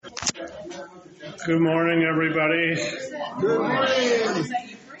Good morning, everybody. Good morning.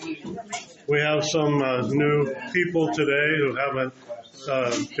 We have some new people today who haven't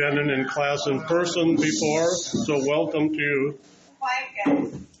been in class in person before, so welcome to you.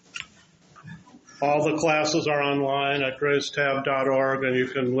 All the classes are online at gracetab.org, and you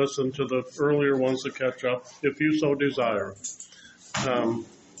can listen to the earlier ones to catch up if you so desire.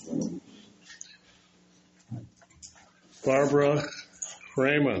 Barbara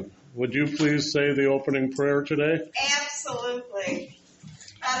Raymond, would you please say the opening prayer today? Absolutely.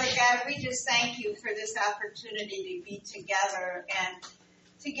 Father God, we just thank you for this opportunity to be together and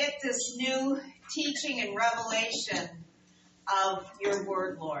to get this new teaching and revelation of your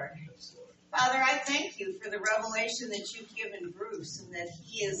word, Lord. Father, I thank you for the revelation that you've given Bruce and that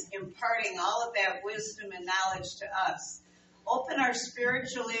he is imparting all of that wisdom and knowledge to us. Open our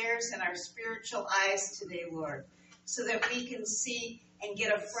spiritual ears and our spiritual eyes today, Lord, so that we can see and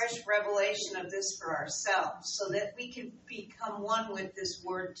get a fresh revelation of this for ourselves, so that we can become one with this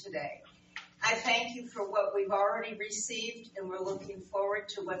word today. I thank you for what we've already received, and we're looking forward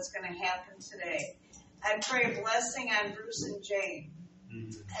to what's going to happen today. I pray a blessing on Bruce and Jane.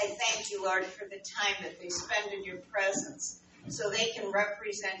 I thank you, Lord, for the time that they spend in your presence, so they can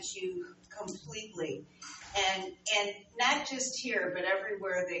represent you completely. And not just here, but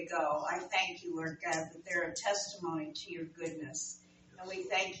everywhere they go. I thank you, Lord God, that they're a testimony to your goodness. And we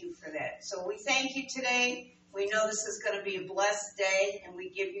thank you for that. So we thank you today. We know this is going to be a blessed day, and we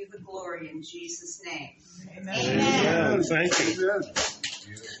give you the glory in Jesus' name. Amen. Amen. Thank you.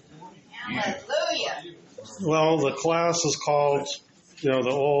 Hallelujah. Well, the class is called, the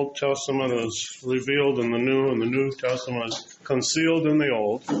Old Testament is revealed in the New, and the New Testament is concealed in the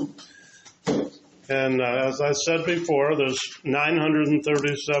Old. And as I said before, there's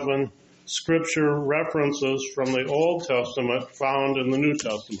 937 scripture references from the Old Testament found in the New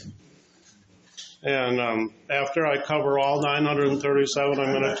Testament. And after I cover all 937,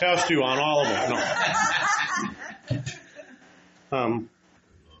 I'm going to test you on all of them.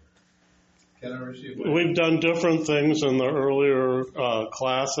 No. We've done different things in the earlier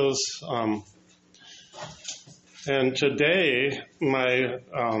classes. And today, my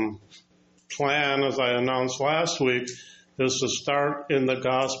plan, as I announced last week, is to start in the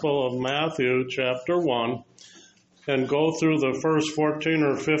Gospel of Matthew, chapter 1, and go through the first 14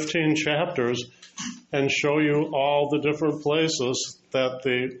 or 15 chapters and show you all the different places that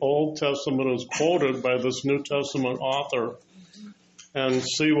the Old Testament is quoted by this New Testament author, and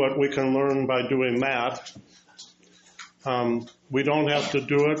see what we can learn by doing that. We don't have to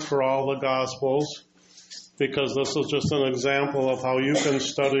do it for all the Gospels, because this is just an example of how you can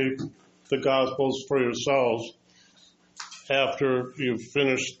study the Gospels for yourselves after you've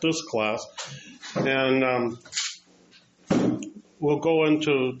finished this class. And we'll go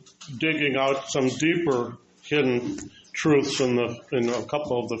into digging out some deeper hidden truths in a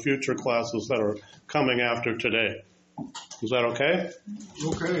couple of the future classes that are coming after today. Is that okay?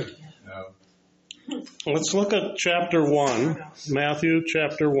 Okay. Let's look at chapter 1, Matthew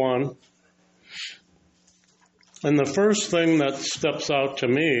chapter 1. And the first thing that steps out to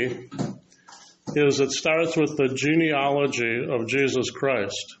me is it starts with the genealogy of Jesus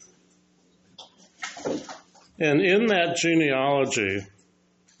Christ. And in that genealogy,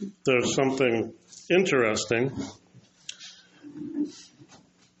 there's something interesting.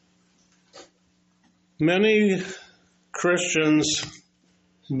 Many Christians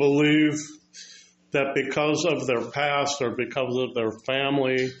believe that because of their past, or because of their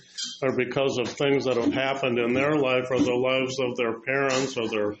family, or because of things that have happened in their life or the lives of their parents or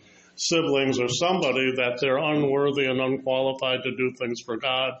their siblings or somebody, that they're unworthy and unqualified to do things for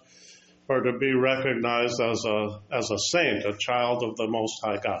God, or to be recognized as a saint, a child of the Most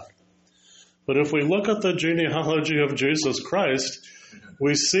High God. But if we look at the genealogy of Jesus Christ,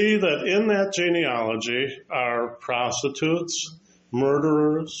 we see that in that genealogy are prostitutes,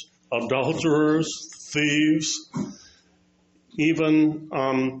 murderers, adulterers, thieves, even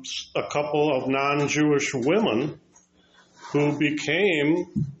a couple of non-Jewish women who became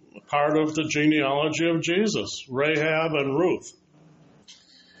part of the genealogy of Jesus, Rahab and Ruth.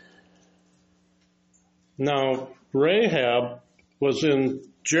 Now, Rahab was in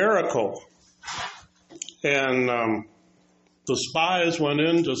Jericho, and the spies went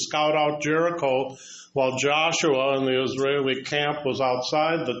in to scout out Jericho while Joshua and the Israeli camp was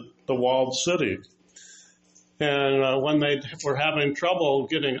outside the walled city. And when they were having trouble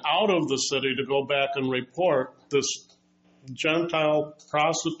getting out of the city to go back and report, this Gentile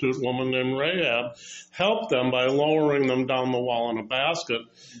prostitute woman named Rahab helped them by lowering them down the wall in a basket.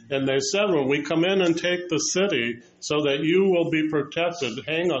 And they said, when we come in and take the city so that you will be protected,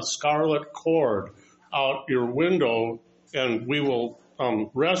 hang a scarlet cord out your window and we will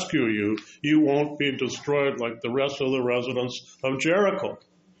rescue you. You won't be destroyed like the rest of the residents of Jericho.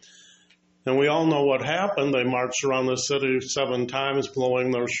 And we all know what happened. They marched around the city 7 times,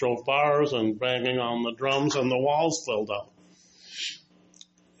 blowing their shofars and banging on the drums, and the walls fell down.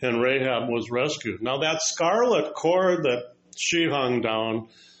 And Rahab was rescued. Now that scarlet cord that she hung down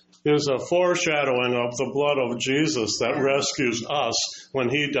is a foreshadowing of the blood of Jesus that rescues us when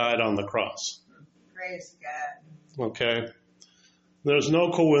he died on the cross. Praise God. Okay? There's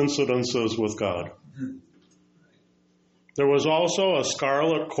no coincidences with God. There was also a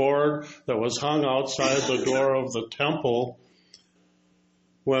scarlet cord that was hung outside the door of the temple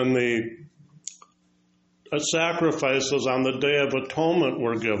when the sacrifices on the Day of Atonement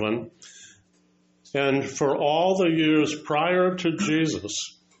were given. And for all the years prior to Jesus,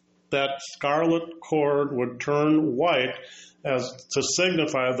 that scarlet cord would turn white as to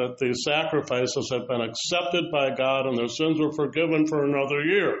signify that the sacrifices had been accepted by God and their sins were forgiven for another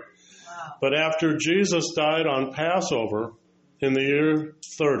year. Wow. But after Jesus died on Passover in the year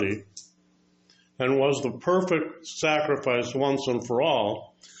 30 and was the perfect sacrifice once and for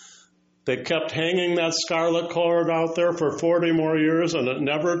all, they kept hanging that scarlet cord out there for 40 more years and it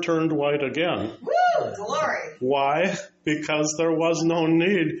never turned white again. Woo! Glory. Why? Because there was no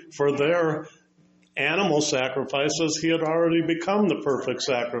need for their animal sacrifices. He had already become the perfect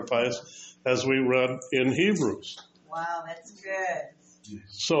sacrifice, as we read in Hebrews. Wow, that's good.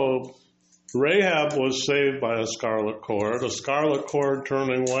 So Rahab was saved by a scarlet cord. A scarlet cord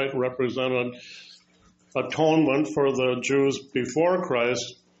turning white represented atonement for the Jews before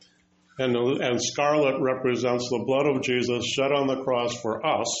Christ, and scarlet represents the blood of Jesus shed on the cross for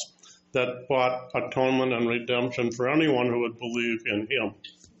us that bought atonement and redemption for anyone who would believe in him.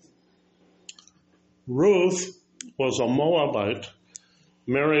 Ruth was a Moabite,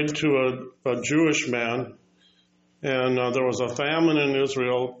 married to a Jewish man, and there was a famine in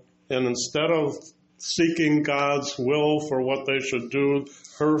Israel, and instead of seeking God's will for what they should do,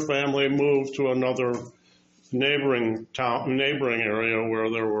 her family moved to another neighboring area where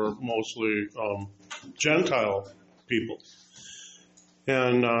there were mostly Gentile people.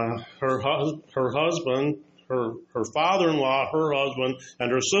 And her husband, her father-in-law, her husband,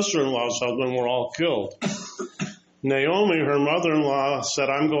 and her sister-in-law's husband were all killed. Naomi, her mother-in-law, said,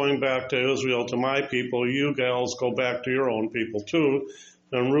 I'm going back to Israel, to my people. You gals go back to your own people too.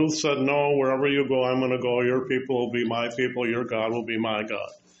 And Ruth said, no, wherever you go, I'm going to go. Your people will be my people. Your God will be my God.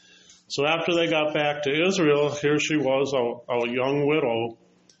 So after they got back to Israel, here she was, a young widow,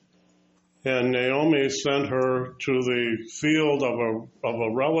 and Naomi sent her to the field of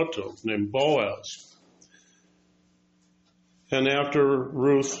a relative named Boaz. And after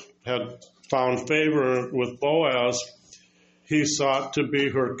Ruth had found favor with Boaz, he sought to be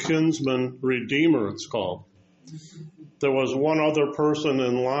her kinsman redeemer, it's called. There was one other person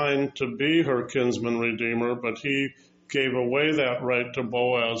in line to be her kinsman redeemer, but he gave away that right to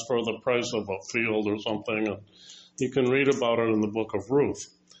Boaz for the price of a field or something. And you can read about it in the book of Ruth.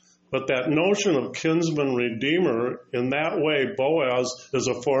 But that notion of kinsman redeemer, in that way, Boaz is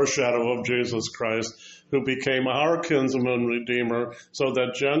a foreshadow of Jesus Christ, who became our kinsman redeemer so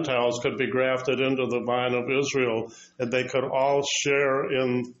that Gentiles could be grafted into the vine of Israel, and they could all share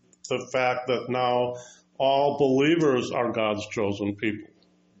in the fact that now all believers are God's chosen people.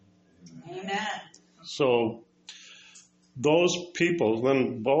 Amen. So those people,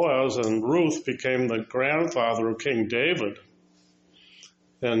 then Boaz and Ruth became the grandfather of King David.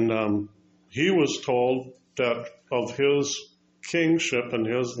 And he was told that of his kingship and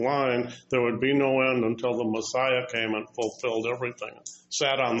his line, there would be no end until the Messiah came and fulfilled everything,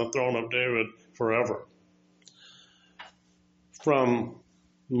 sat on the throne of David forever. From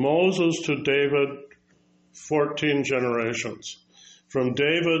Moses to David, 14 generations. From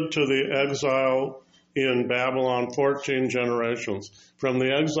David to the exile in Babylon, 14 generations. From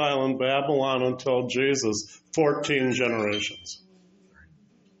the exile in Babylon until Jesus, 14 generations.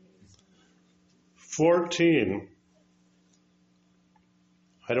 14.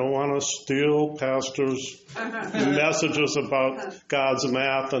 I don't want to steal Pastor's messages about God's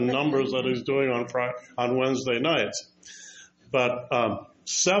math and numbers that he's doing on Wednesday nights. But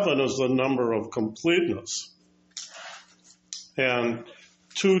 7 is the number of completeness. And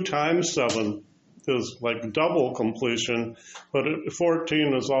 2 times 7 is like double completion, but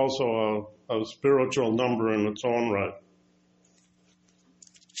 14 is also a spiritual number in its own right.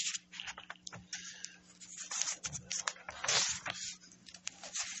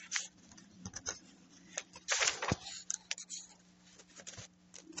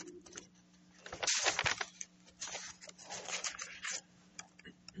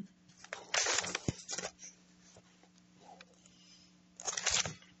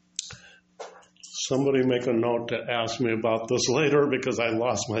 Somebody make a note to ask me about this later because I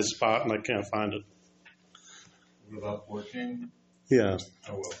lost my spot and I can't find it. What about 14? Yeah.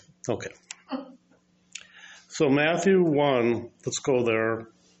 I will. Okay. So Matthew 1, let's go there,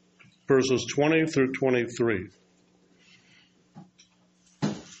 verses 20 through 23.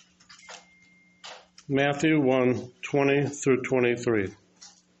 Matthew 1, 20 through 23.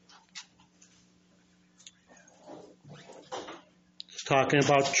 It's talking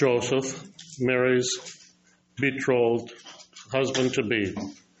about Joseph, Mary's betrothed husband-to-be.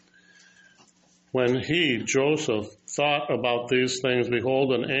 When he, Joseph, thought about these things,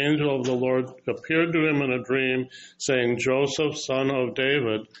 behold, an angel of the Lord appeared to him in a dream, saying, Joseph, son of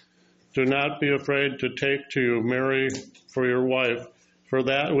David, do not be afraid to take to you Mary for your wife, for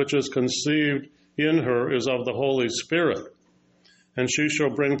that which is conceived in her is of the Holy Spirit. And she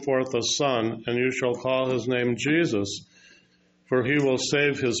shall bring forth a son, and you shall call his name Jesus, for he will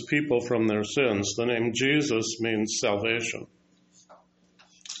save his people from their sins. The name Jesus means salvation.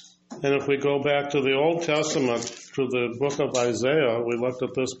 And if we go back to the Old Testament, to the book of Isaiah, we looked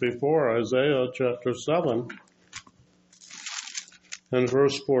at this before, Isaiah chapter 7 and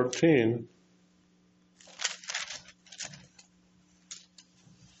verse 14.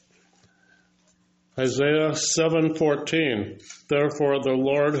 Isaiah 7:14. Therefore the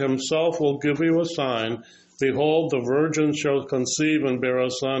Lord himself will give you a sign. Behold, the virgin shall conceive and bear a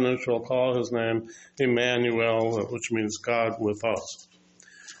son, and shall call his name Emmanuel, which means God with us.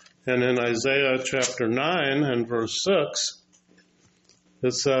 And in Isaiah chapter 9 and verse 6,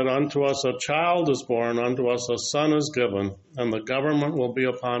 it said, unto us a child is born, unto us a son is given, and the government will be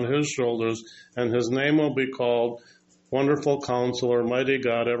upon his shoulders, and his name will be called Wonderful Counselor, Mighty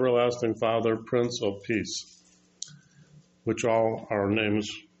God, Everlasting Father, Prince of Peace, which all are names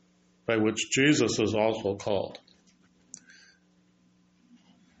by which Jesus is also called.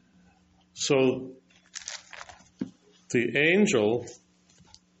 So the angel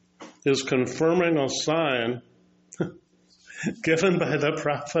is confirming a sign given by the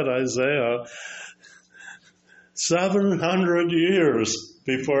prophet Isaiah 700 years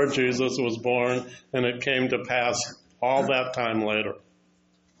before Jesus was born, and it came to pass all that time later.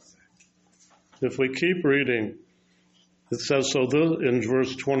 If we keep reading, it says, so this, in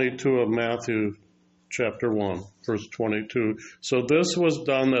verse 22 of Matthew chapter 1, verse 22, so this was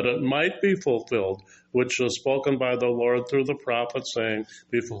done that it might be fulfilled, which was spoken by the Lord through the prophet, saying,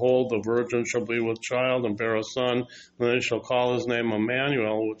 behold, the virgin shall be with child and bear a son, and they shall call his name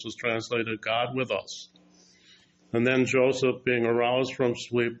Emmanuel, which is translated God with us. And then Joseph, being aroused from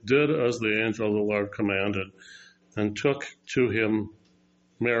sleep, did as the angel of the Lord commanded, and took to him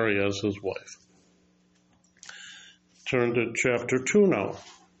Mary as his wife. Turn to chapter 2 now,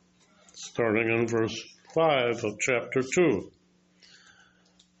 starting in verse 5 of chapter 2.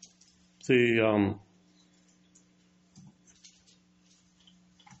 The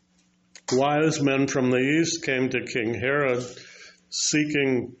wise men from the east came to King Herod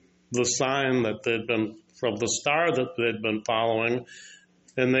seeking the sign that they'd been, from the star that they'd been following.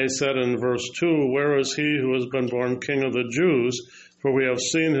 And they said in verse 2, where is he who has been born King of the Jews? For we have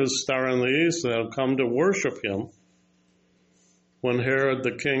seen his star in the east and have come to worship him. When Herod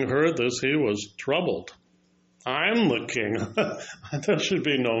the king heard this, he was troubled. I'm the king. There should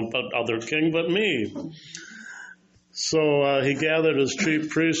be no other king but me. So he gathered his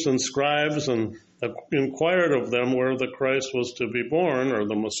chief priests and scribes and inquired of them where the Christ was to be born, or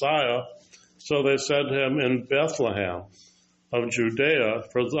the Messiah. So they said to him, in Bethlehem of Judea,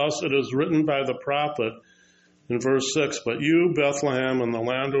 for thus it is written by the prophet in verse 6, but you, Bethlehem, in the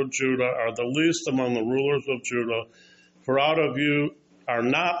land of Judah, are the least among the rulers of Judah, for out of you are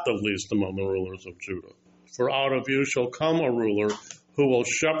not the least among the rulers of Judah. For out of you shall come a ruler who will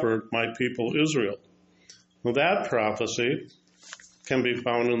shepherd my people Israel. Well, that prophecy can be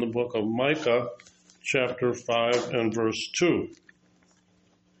found in the book of Micah, chapter 5 and verse 2.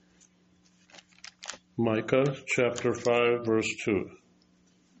 Micah, chapter 5, verse 2.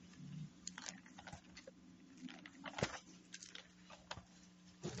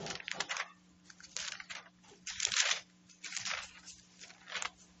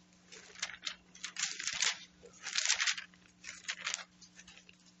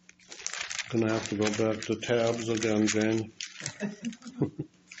 Going to have to go back to tabs again, Jane.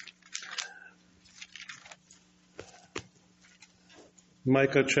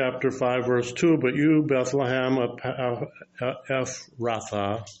 Micah chapter 5, verse 2, but you, Bethlehem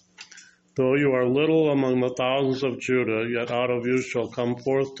Ephrathah, though you are little among the thousands of Judah, yet out of you shall come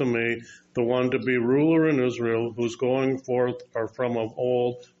forth to me the one to be ruler in Israel, whose going forth are from of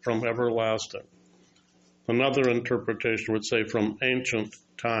old, from everlasting. Another interpretation would say from ancient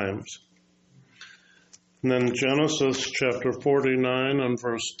times. And then Genesis chapter 49 and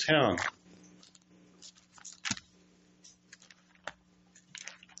verse 10.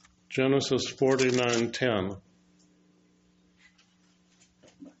 Genesis 49:10.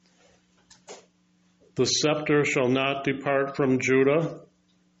 The scepter shall not depart from Judah,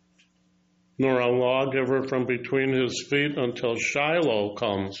 nor a lawgiver from between his feet until Shiloh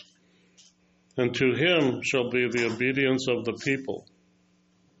comes, and to him shall be the obedience of the people.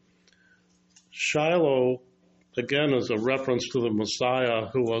 Shiloh, again, is a reference to the Messiah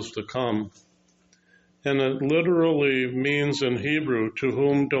who was to come. And it literally means in Hebrew, to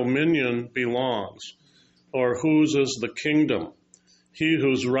whom dominion belongs, or whose is the kingdom, he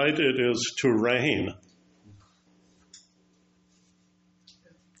whose right it is to reign.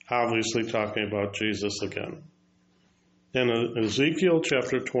 Obviously talking about Jesus again. In Ezekiel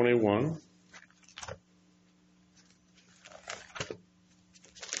chapter 21,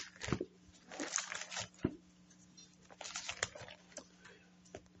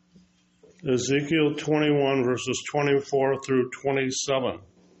 Ezekiel 21, verses 24 through 27.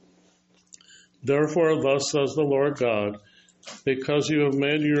 Therefore, thus says the Lord God, because you have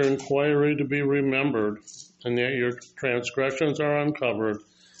made your inquiry to be remembered, and yet your transgressions are uncovered,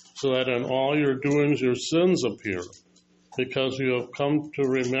 so that in all your doings your sins appear, because you have come to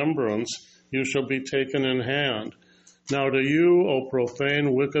remembrance, you shall be taken in hand. Now to you, O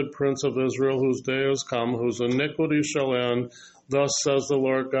profane, wicked prince of Israel, whose day is come, whose iniquity shall end, thus says the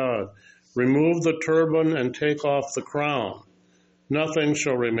Lord God, remove the turban and take off the crown. Nothing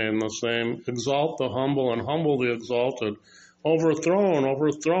shall remain the same. Exalt the humble and humble the exalted. Overthrown,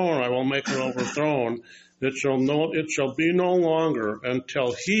 I will make it overthrown. It shall be no longer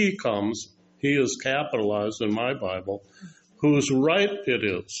until he comes, he is capitalized in my Bible, whose right it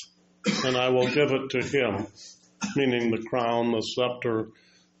is, and I will give it to him, meaning the crown, the scepter,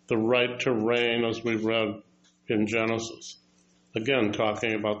 the right to reign, as we read in Genesis. Again,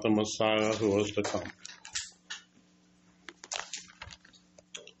 talking about the Messiah who is to come.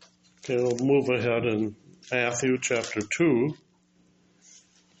 Okay, we'll move ahead in Matthew chapter 2.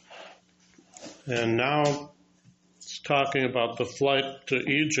 And now it's talking about the flight to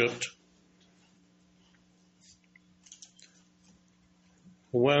Egypt.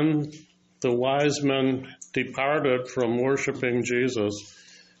 When the wise men departed from worshiping Jesus,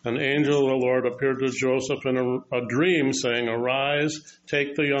 an angel of the Lord appeared to Joseph in a dream, saying, arise,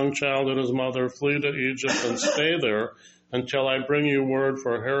 take the young child and his mother, flee to Egypt and stay there until I bring you word,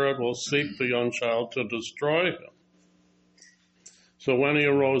 for Herod will seek the young child to destroy him. So when he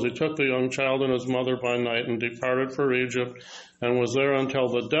arose, he took the young child and his mother by night and departed for Egypt, and was there until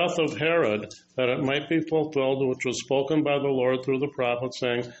the death of Herod, that it might be fulfilled which was spoken by the Lord through the prophet,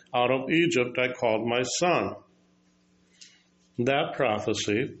 saying, out of Egypt I called my son. That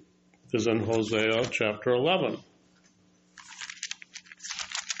prophecy is in Hosea chapter 11.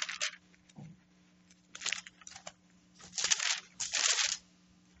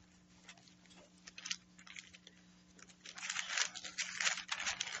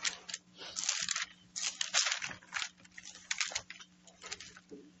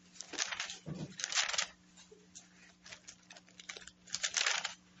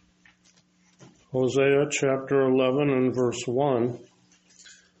 Hosea chapter 11 and verse 1.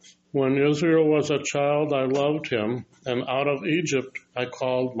 When Israel was a child, I loved him, and out of Egypt I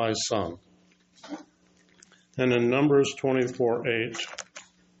called my son. And in Numbers 24:8.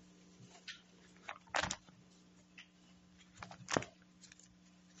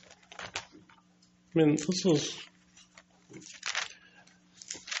 I mean, this is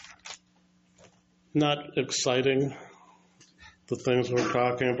not exciting, the things we're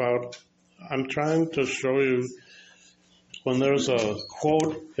talking about. I'm trying to show you when there's a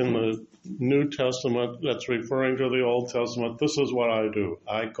quote in the New Testament that's referring to the Old Testament, this is what I do.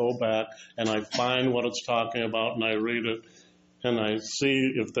 I go back and I find what it's talking about and I read it and I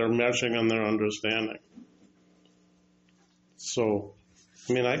see if they're meshing in their understanding. So,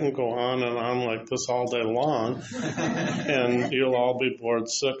 I mean, I can go on and on like this all day long and you'll all be bored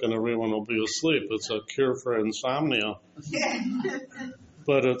sick and everyone will be asleep. It's a cure for insomnia.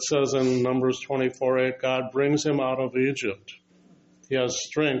 But it says in Numbers 24:8, God brings him out of Egypt. He has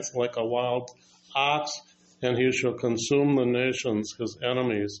strength like a wild ox, and he shall consume the nations, his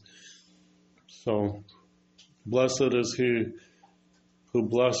enemies. So, blessed is he who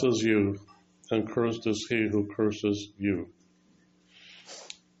blesses you, and cursed is he who curses you.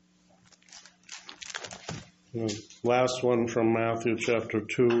 The last one from Matthew chapter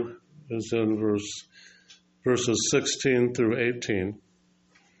 2 is in verses 16 through 18.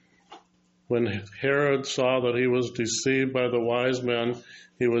 When Herod saw that he was deceived by the wise men,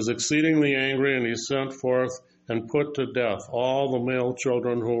 he was exceedingly angry, and he sent forth and put to death all the male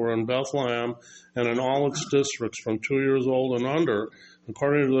children who were in Bethlehem and in all its districts from 2 years old and under,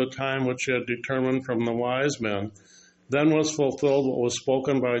 according to the time which he had determined from the wise men. Then was fulfilled what was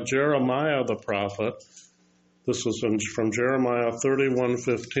spoken by Jeremiah the prophet. This was from Jeremiah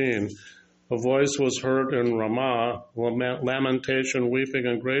 31:15. A voice was heard in Ramah, lamentation, weeping,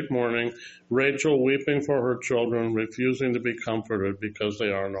 and great mourning, Rachel weeping for her children, refusing to be comforted because they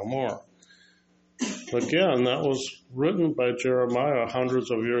are no more. Again, that was written by Jeremiah hundreds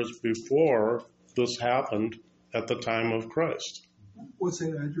of years before this happened at the time of Christ. What's that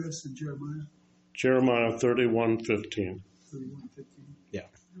address in Jeremiah? Jeremiah 31:15. 31:15. Yeah.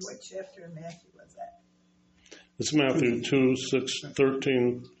 What chapter in Matthew was that? It's Matthew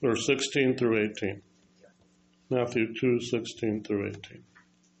 16 through 18. Matthew 2:16 through 18.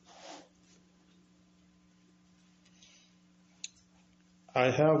 I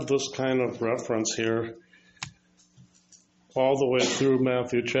have this kind of reference here all the way through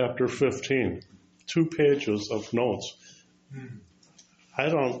Matthew chapter 15. 2 pages of notes. I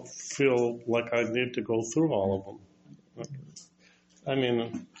don't feel like I need to go through all of them. I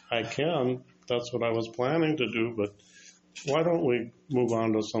mean, I can. That's what I was planning to do, but why don't we move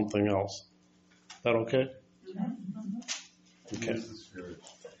on to something else? Is that okay? Okay.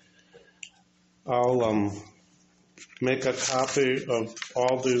 I'll make a copy of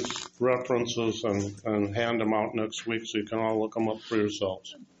all these references and hand them out next week so you can all look them up for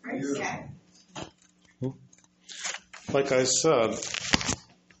yourselves. Okay. Like I said,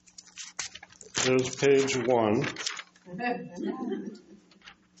 there's page 1.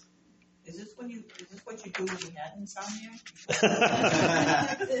 Is this what you do when you had insomnia?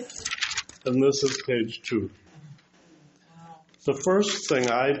 And this is page 2. The first thing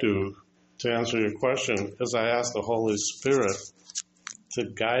I do to answer your question is I ask the Holy Spirit to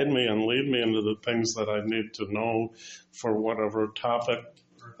guide me and lead me into the things that I need to know for whatever topic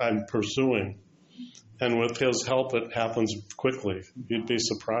I'm pursuing. And with His help, it happens quickly. You'd be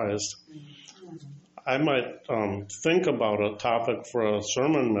surprised. I might think about a topic for a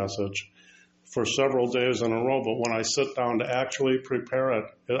sermon message for several days in a row, but when I sit down to actually prepare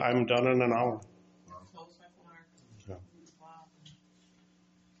it, I'm done in an hour. Yeah.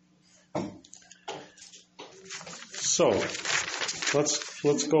 So,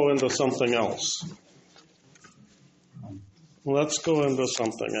 let's go into something else. Let's go into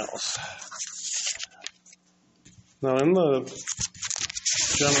something else. Now, in the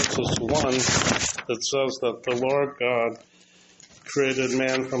Genesis 1, it says that the Lord God created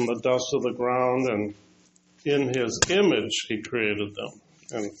man from the dust of the ground, and in His image He created them.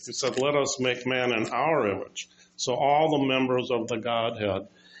 And He said, let us make man in our image. So all the members of the Godhead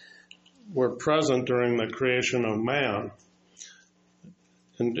were present during the creation of man.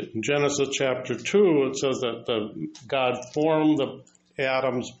 In Genesis chapter 2, it says that God formed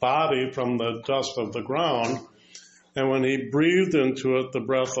Adam's body from the dust of the ground, and when He breathed into it the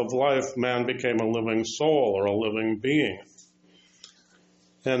breath of life, man became a living soul or a living being.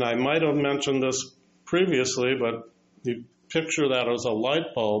 And I might have mentioned this previously, but you picture that as a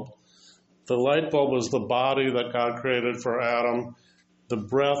light bulb. The light bulb is the body that God created for Adam. The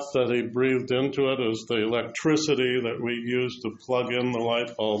breath that He breathed into it is the electricity that we use to plug in the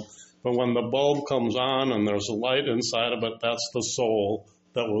light bulb. But when the bulb comes on and there's light inside of it, that's the soul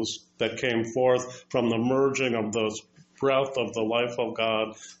that came forth from the merging of the breath of the life of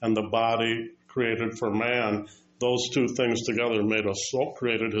God and the body created for man. Those two things together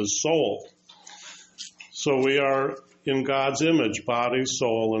created His soul. So we are in God's image, body,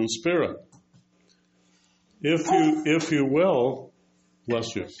 soul, and spirit. If you will,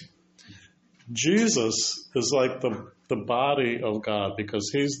 bless you, Jesus is like the body of God because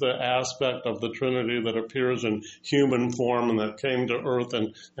He's the aspect of the Trinity that appears in human form and that came to earth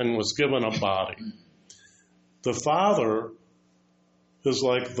and was given a body. The Father is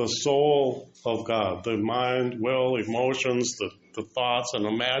like the soul of God, the mind, will, emotions, the thoughts and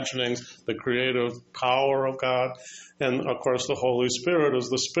imaginings, the creative power of God. And, of course, the Holy Spirit is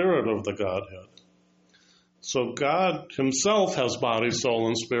the spirit of the Godhead. So God Himself has body, soul,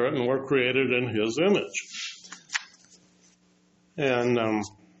 and spirit, and we're created in His image. And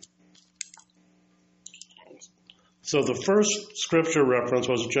so the first scripture reference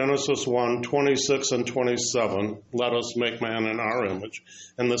was Genesis 1, 26 and 27, let us make man in our image.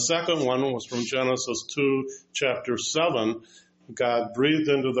 And the second one was from Genesis 2, chapter 7, God breathed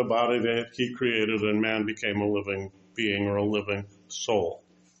into the body that He created and man became a living being or a living soul.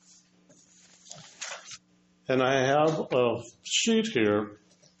 And I have a sheet here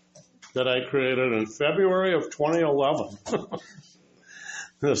that I created in February of 2011.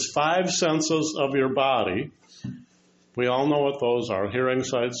 There's 5 senses of your body. We all know what those are: hearing,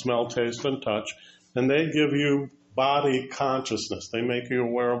 sight, smell, taste, and touch. And they give you body consciousness. They make you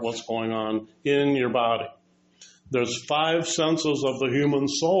aware of what's going on in your body. There's 5 senses of the human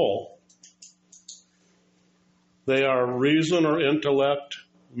soul. They are reason or intellect,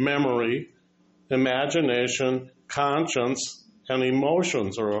 memory, imagination, conscience, and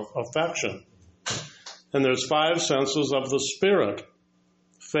emotions or affection. And there's 5 senses of the spirit: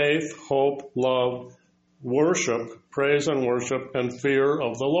 faith, hope, love, worship, praise and worship, and fear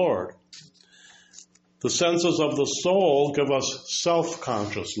of the Lord. The senses of the soul give us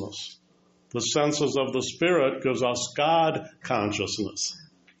self-consciousness. The senses of the spirit gives us God consciousness.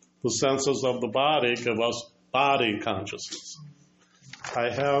 The senses of the body give us body consciousness. I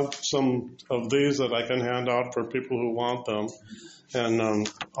have some of these that I can hand out for people who want them, and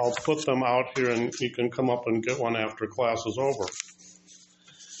I'll put them out here, and you can come up and get one after class is over.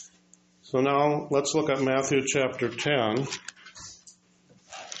 So now let's look at Matthew chapter 10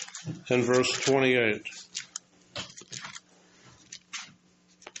 and verse 28.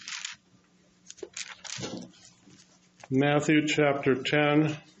 Matthew chapter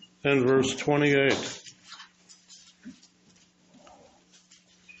 10 and verse 28.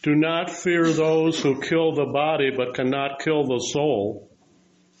 Do not fear those who kill the body but cannot kill the soul,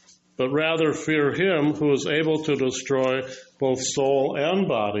 but rather fear him who is able to destroy both soul and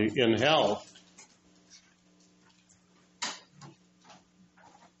body in hell.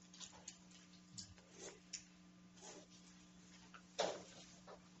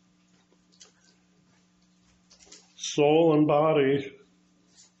 Soul and body,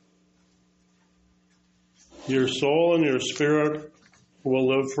 your soul and your spirit will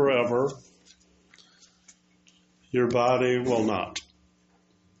live forever. Your body will not.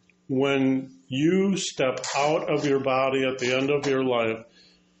 When you step out of your body at the end of your life,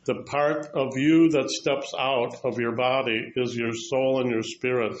 the part of you that steps out of your body is your soul and your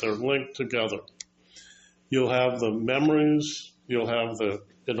spirit. They're linked together. You'll have the memories,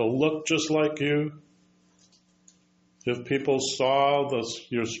 it'll look just like you. If people saw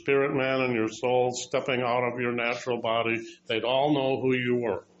your spirit man and your soul stepping out of your natural body, they'd all know who you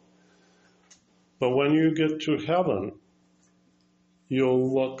were. But when you get to heaven,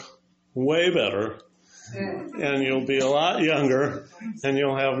 you'll look way better, and you'll be a lot younger, and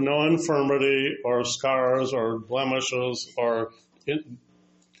you'll have no infirmity or scars or blemishes or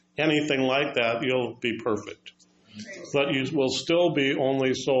anything like that. You'll be perfect. But you will still be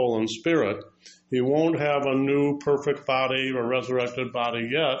only soul and spirit. You won't have a new perfect body or resurrected body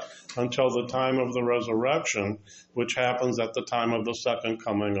yet until the time of the resurrection, which happens at the time of the second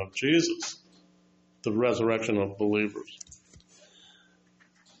coming of Jesus, the resurrection of believers.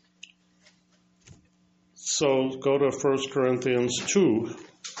 So go to 1 Corinthians 2.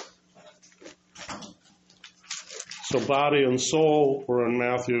 So body and soul were in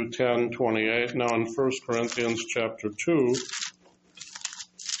Matthew 10:28. Now in 1 Corinthians chapter 2,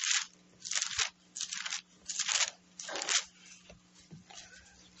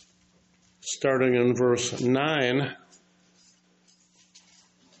 starting in verse 9,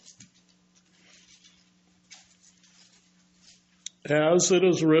 as it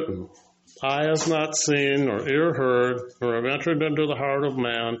is written, eye has not seen, nor ear heard, nor have entered into the heart of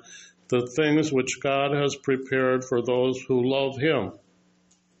man the things which God has prepared for those who love him.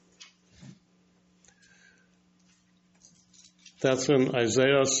 That's in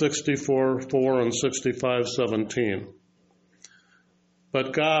Isaiah 64:4 and 65:17.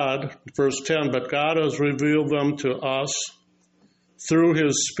 But God, verse 10, but God has revealed them to us through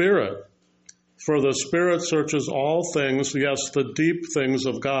his Spirit. For the Spirit searches all things, yes, the deep things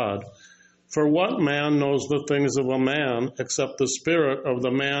of God. For what man knows the things of a man except the spirit of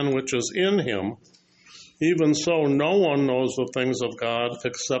the man which is in him? Even so, no one knows the things of God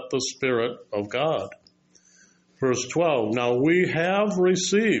except the Spirit of God. Verse 12, now we have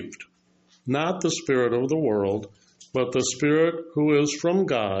received not the spirit of the world, but the Spirit who is from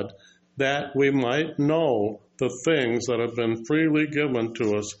God, that we might know the things that have been freely given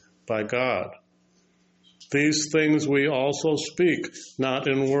to us by God. These things we also speak, not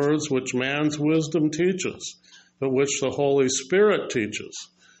in words which man's wisdom teaches, but which the Holy Spirit teaches,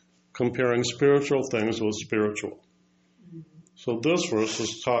 comparing spiritual things with spiritual. So this verse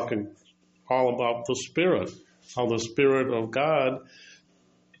is talking all about the Spirit, how the Spirit of God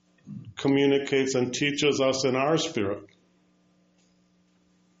communicates and teaches us in our spirit.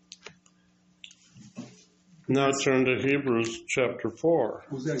 Now turn to Hebrews chapter 4.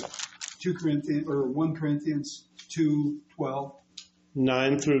 Was that 2 Corinthians or 1 Corinthians 2:12?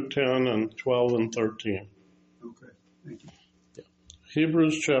 9 through 10 and 12 and 13. Okay, thank you.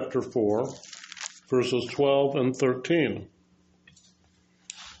 Hebrews chapter 4, verses 12 and 13.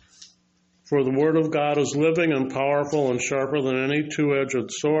 For the word of God is living and powerful and sharper than any two-edged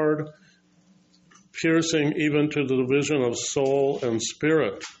sword, piercing even to the division of soul and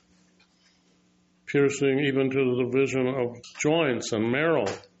spirit, piercing even to the division of joints and marrow,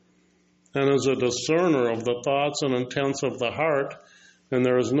 and is a discerner of the thoughts and intents of the heart, and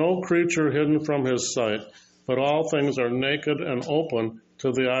there is no creature hidden from his sight, but all things are naked and open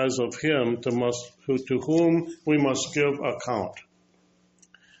to the eyes of him to whom we must give account.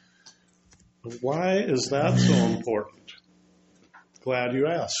 Why is that so important? Glad you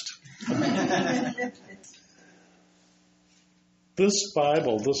asked. This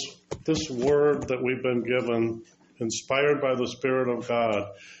Bible, this word that we've been given, inspired by the Spirit of God,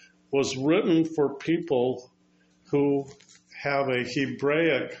 was written for people who have a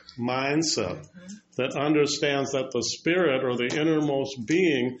Hebraic mindset that understands that the spirit or the innermost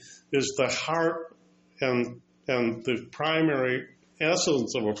being is the heart and the primary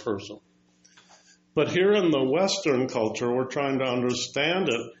essence of a person. But here in the Western culture, we're trying to understand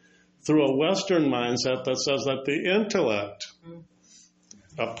it through a Western mindset that says that the intellect,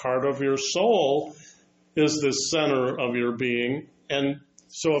 a part of your soul, is the center of your being. And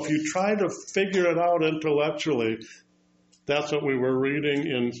so if you try to figure it out intellectually, that's what we were reading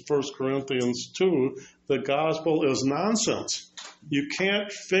in 1 Corinthians 2. The gospel is nonsense. You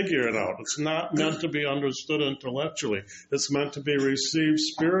can't figure it out. It's not meant to be understood intellectually. It's meant to be received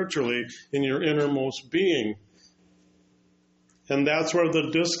spiritually in your innermost being. And that's where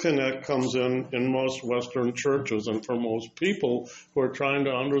the disconnect comes in most Western churches and for most people who are trying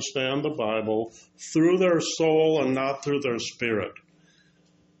to understand the Bible through their soul and not through their spirit.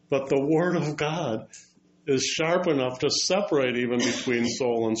 But the Word of God is sharp enough to separate even between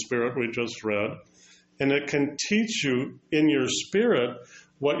soul and spirit, we just read. And it can teach you in your spirit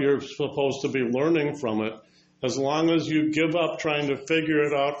what you're supposed to be learning from it, as long as you give up trying to figure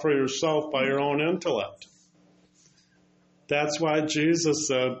it out for yourself by your own intellect. That's why Jesus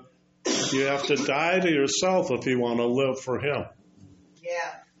said you have to die to yourself if you want to live for Him.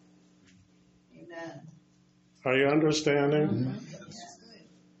 Yeah. Amen. Are you understanding?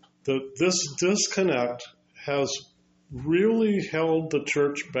 This disconnect has really held the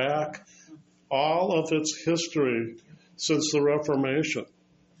church back all of its history since the Reformation.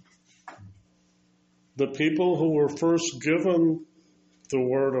 The people who were first given the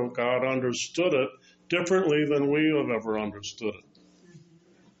Word of God understood it differently than we have ever understood it.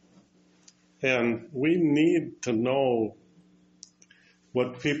 And we need to know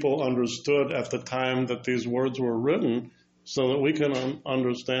what people understood at the time that these words were written so that we can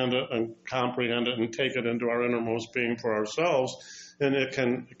understand it and comprehend it and take it into our innermost being for ourselves. And it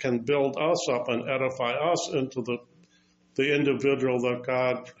can build us up and edify us into the individual that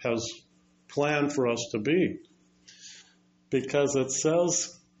God has planned for us to be. Because it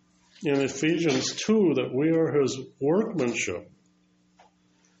says in Ephesians 2 that we are His workmanship,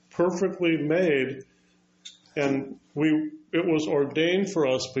 perfectly made, and it was ordained for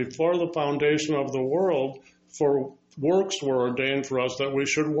us before the foundation of the world, for works were ordained for us that we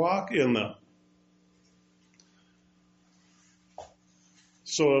should walk in them.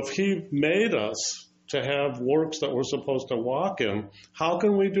 So if He made us to have works that we're supposed to walk in, how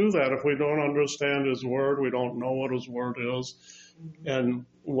can we do that if we don't understand His Word, we don't know what His Word is, and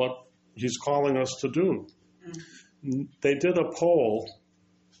what He's calling us to do? They did a poll.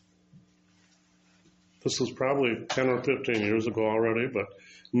 This was probably 10 or 15 years ago already, but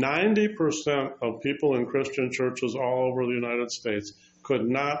 90% of people in Christian churches all over the United States could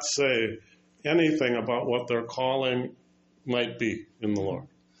not say anything about what their calling might be in the Lord.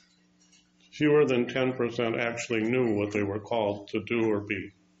 Fewer than 10% actually knew what they were called to do or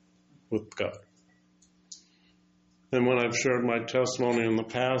be with God. And when I've shared my testimony in the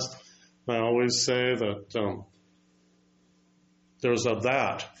past, I always say that there's a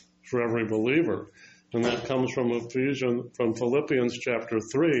that for every believer. And that comes from Philippians chapter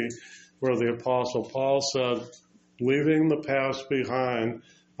 3, where the Apostle Paul said, leaving the past behind,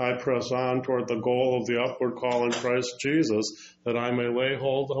 I press on toward the goal of the upward call in Christ Jesus, that I may lay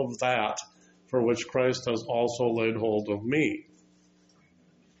hold of that for which Christ has also laid hold of me.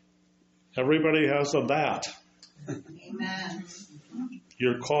 Everybody has a that. Amen.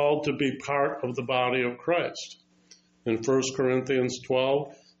 You're called to be part of the body of Christ. In 1 Corinthians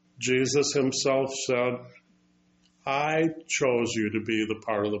 12, Jesus Himself said, I chose you to be the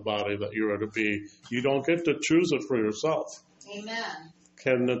part of the body that you are to be. You don't get to choose it for yourself. Amen.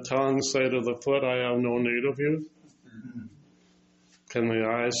 Can the tongue say to the foot, I have no need of you? Can the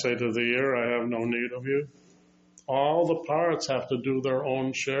eye say to the ear, I have no need of you? All the parts have to do their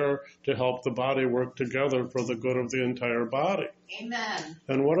own share to help the body work together for the good of the entire body. Amen.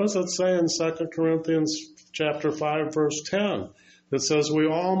 And what does it say in 2 Corinthians chapter 5, verse 10? It says we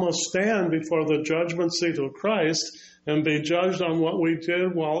all must stand before the judgment seat of Christ and be judged on what we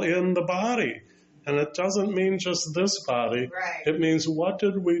did while in the body. And it doesn't mean just this body. Right. It means what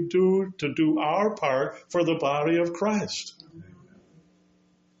did we do to do our part for the body of Christ?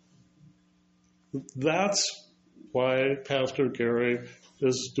 That's why Pastor Gary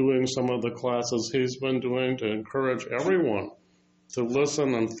is doing some of the classes he's been doing to encourage everyone to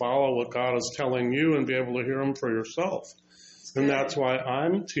listen and follow what God is telling you and be able to hear him for yourself. And that's why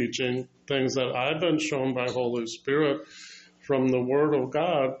I'm teaching things that I've been shown by Holy Spirit from the Word of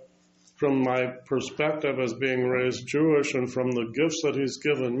God, from my perspective as being raised Jewish and from the gifts that he's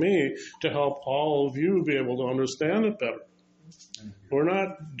given me to help all of you be able to understand it better. We're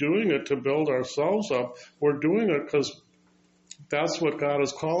not doing it to build ourselves up. We're doing it because that's what God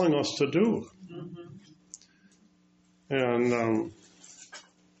is calling us to do. And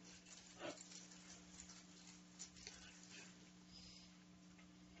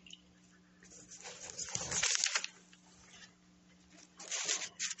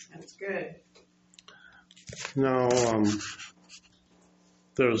That's good. now,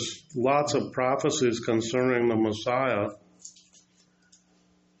 there's lots of prophecies concerning the Messiah.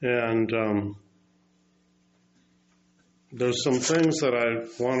 And there's some things that I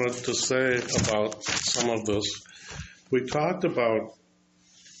wanted to say about some of this. We talked about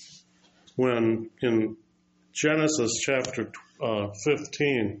when in Genesis chapter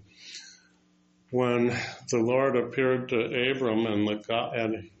 15, when the Lord appeared to Abram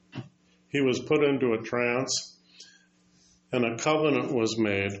and he was put into a trance and a covenant was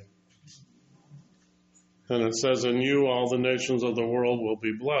made. And it says, in you all the nations of the world will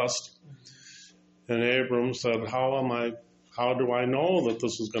be blessed. And Abram said, how do I know that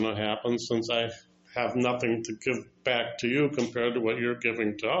this is going to happen since I have nothing to give back to you compared to what you're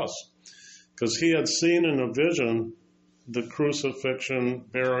giving to us? Because he had seen in a vision the crucifixion,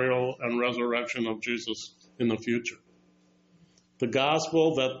 burial, and resurrection of Jesus in the future. The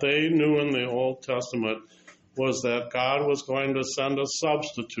gospel that they knew in the Old Testament was that God was going to send a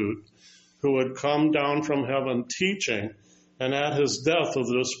substitute who would come down from heaven teaching, and at his death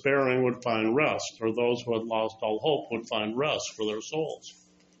the despairing would find rest, or those who had lost all hope would find rest for their souls.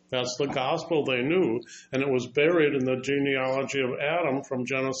 That's the gospel they knew, and it was buried in the genealogy of Adam from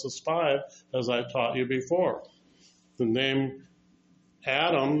Genesis 5, as I taught you before. The name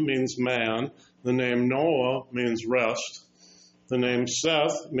Adam means man, the name Noah means rest, the name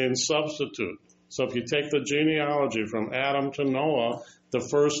Seth means substitute. So if you take the genealogy from Adam to Noah, the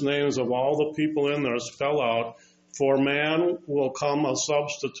first names of all the people in there spell out, for man will come a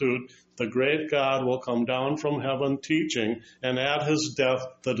substitute, the great God will come down from heaven teaching, and at his death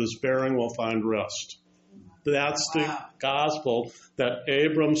the despairing will find rest. That's the gospel that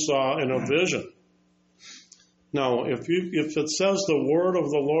Abram saw in a vision. Now, if it says the word of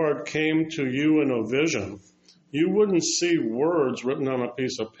the Lord came to you in a vision, you wouldn't see words written on a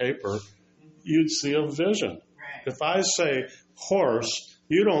piece of paper. You'd see a vision. Right. If I say horse,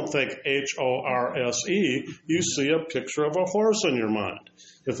 you don't think H-O-R-S-E. You see a picture of a horse in your mind.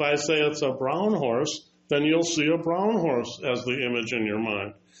 If I say it's a brown horse, then you'll see a brown horse as the image in your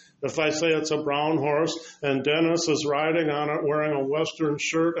mind. If I say it's a brown horse and Dennis is riding on it wearing a Western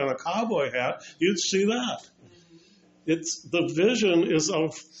shirt and a cowboy hat, you'd see that. The vision is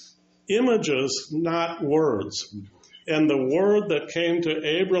of images, not words. And the word that came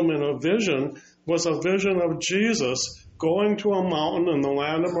to Abram in a vision was a vision of Jesus going to a mountain in the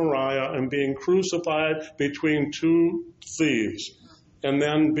land of Moriah and being crucified between two thieves and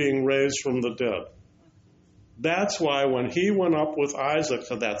then being raised from the dead. That's why when he went up with Isaac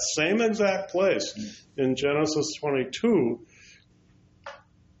to that same exact place in Genesis 22,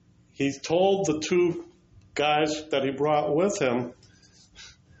 he told the two guys that he brought with him,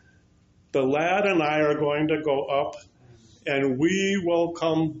 the lad and I are going to go up and we will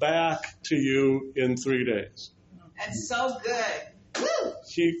come back to you in 3 days. That's so good. Woo!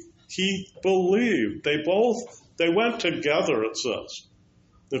 He believed. They went together, it says.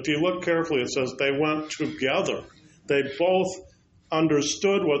 If you look carefully, it says they went together. They both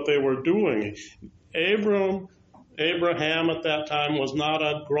understood what they were doing. Abraham at that time was not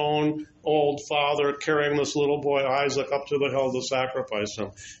a grown old father carrying this little boy Isaac up to the hill to sacrifice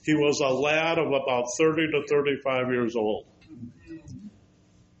him. He was a lad of about 30 to 35 years old.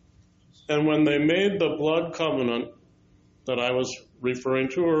 And when they made the blood covenant that I was referring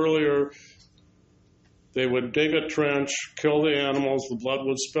to earlier, They would dig a trench, kill the animals, the blood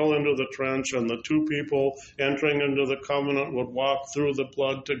would spill into the trench, and the two people entering into the covenant would walk through the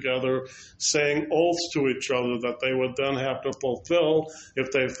blood together, saying oaths to each other that they would then have to fulfill.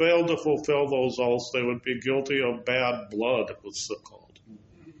 If they failed to fulfill those oaths, they would be guilty of bad blood, it was so called.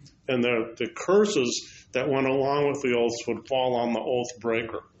 And the curses that went along with the oaths would fall on the oath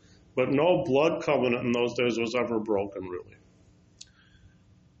breaker. But no blood covenant in those days was ever broken, really.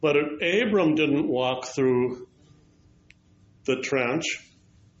 But Abram didn't walk through the trench.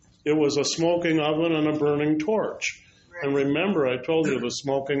 It was a smoking oven and a burning torch. Right. And remember, I told you the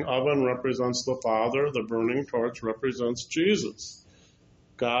smoking oven represents the Father, the burning torch represents Jesus.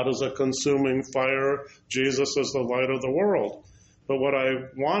 God is a consuming fire, Jesus is the light of the world. But what I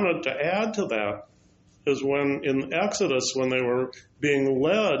wanted to add to that is when in Exodus, when they were being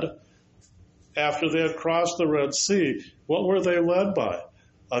led after they had crossed the Red Sea, what were they led by?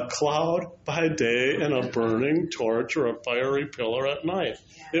 A cloud by day and a burning torch or a fiery pillar at night.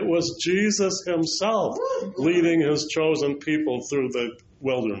 It was Jesus himself leading his chosen people through the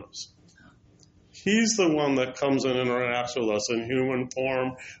wilderness. He's the one that comes and interacts with us in human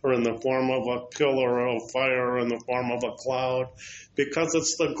form or in the form of a pillar of fire or in the form of a cloud, because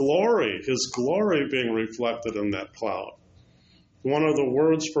it's the glory, his glory being reflected in that cloud. One of the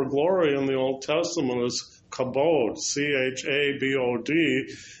words for glory in the Old Testament is kabod, C-H-A-B-O-D,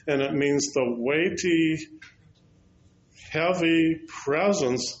 and it means the weighty, heavy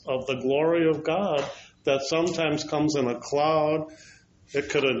presence of the glory of God that sometimes comes in a cloud. It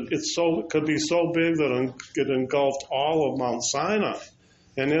could be so big that it engulfed all of Mount Sinai.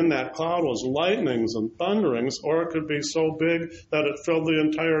 And in that cloud was lightnings and thunderings, or it could be so big that it filled the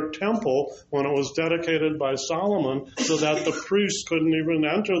entire temple when it was dedicated by Solomon, so that the priests couldn't even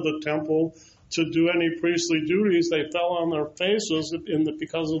enter the temple to do any priestly duties. They fell on their faces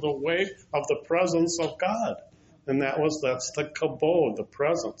because of the weight of the presence of God. And that's the kabod, the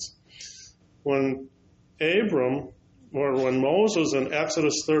presence. When Moses in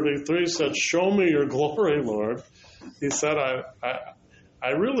Exodus 33 said, "Show me your glory, Lord," he said, I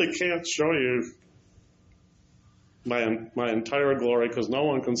really can't show you my entire glory because no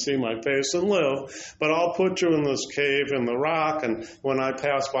one can see my face and live, but I'll put you in this cave in the rock, and when I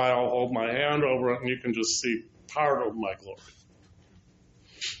pass by, I'll hold my hand over it, and you can just see part of my glory.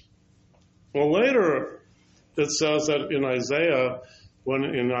 Well, later it says that in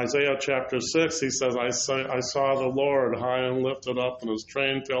Isaiah chapter 6, he says, I saw the Lord high and lifted up, and his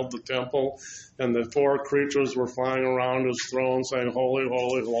train filled the temple, and the four creatures were flying around his throne, saying, "Holy,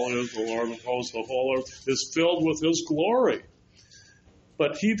 holy, holy is the Lord of hosts. The whole earth is filled with his glory."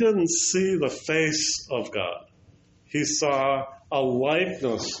 But he didn't see the face of God. He saw a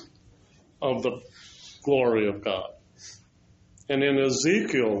likeness of the glory of God. And in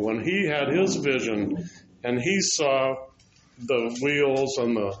Ezekiel, when he had his vision, and he saw the wheels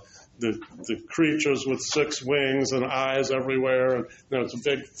and the creatures with 6 wings and eyes everywhere, and there's a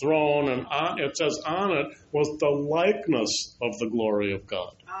big throne, and it says on it was the likeness of the glory of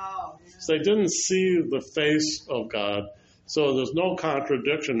God. Oh, yeah. So they didn't see the face of God, so there's no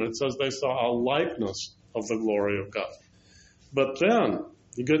contradiction. It says they saw a likeness of the glory of God. But then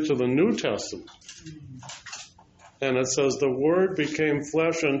you get to the New Testament, and it says the Word became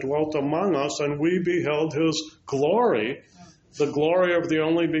flesh and dwelt among us, and we beheld his glory, the glory of the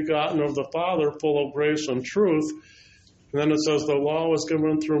only begotten of the Father, full of grace and truth. And then it says the law was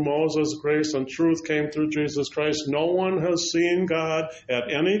given through Moses, grace and truth came through Jesus Christ. No one has seen God at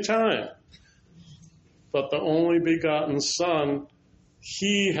any time, but the only begotten Son,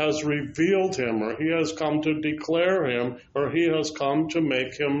 he has revealed him, or he has come to declare him, or he has come to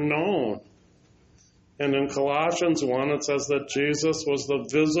make him known. And in Colossians 1, it says that Jesus was the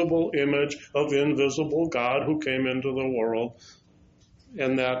visible image of invisible God who came into the world,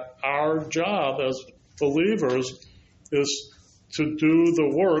 and that our job as believers is to do the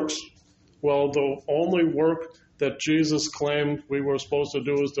works. Well, the only work that Jesus claimed we were supposed to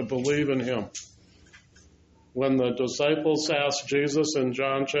do is to believe in him. When the disciples asked Jesus in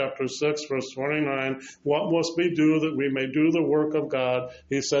John chapter 6, verse 29, "What must we do that we may do the work of God?"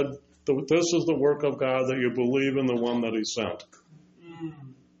 He said, "This is the work of God, that you believe in the one that he sent."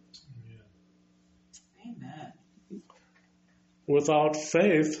 Amen. Without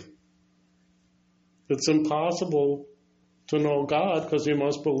faith, it's impossible to know God, because you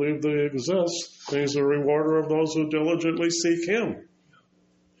must believe that he exists, and he's a rewarder of those who diligently seek him.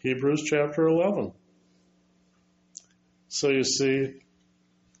 Hebrews chapter 11. So you see,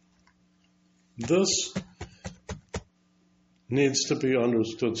 this needs to be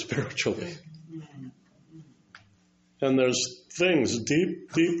understood spiritually. And there's things,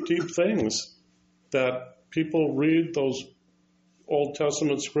 deep, deep, deep things that people read those Old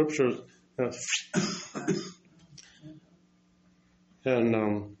Testament scriptures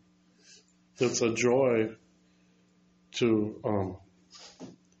and it's a joy to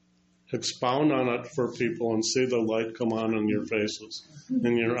expound on it for people and see the light come on in your faces,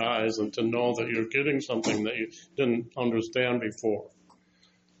 in your eyes, and to know that you're getting something that you didn't understand before.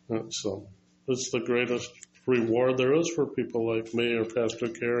 So it's the greatest reward there is for people like me or Pastor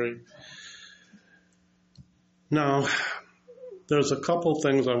Gary. Now, there's a couple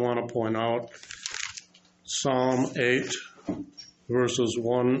things I want to point out. Psalm 8, verses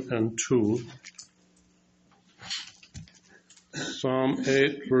 1 and 2. Psalm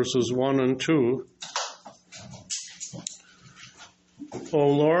 8, verses 1 and 2. O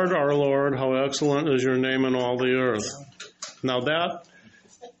Lord, our Lord, how excellent is your name in all the earth. Now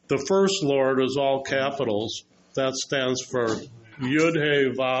the first Lord is all capitals. That stands for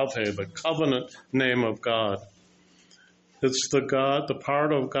Yud-He Vav-He, the covenant name of God. It's the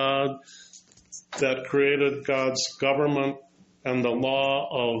part of God that created God's government and the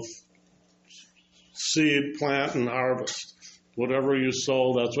law of seed, plant, and harvest. Whatever you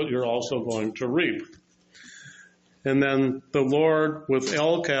sow, that's what you're also going to reap. And then the Lord with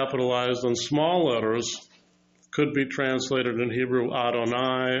L capitalized and small letters could be translated in Hebrew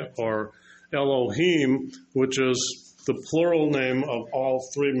Adonai or Elohim, which is the plural name of all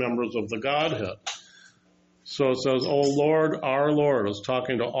three members of the Godhead. So it says, O Lord, our Lord, is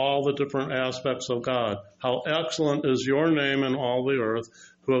talking to all the different aspects of God. How excellent is your name in all the earth,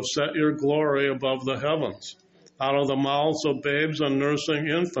 who have set your glory above the heavens. Out of the mouths of babes and nursing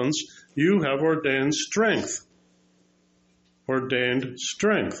infants, you have ordained strength. Ordained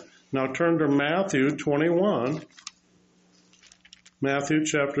strength. Now turn to Matthew 21. Matthew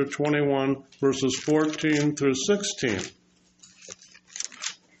chapter 21, verses 14 through 16.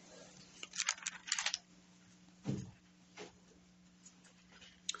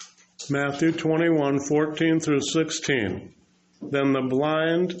 Matthew 21, 14 through 16. Then the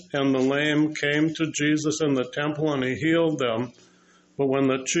blind and the lame came to Jesus in the temple, and he healed them. But when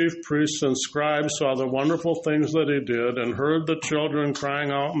the chief priests and scribes saw the wonderful things that he did, and heard the children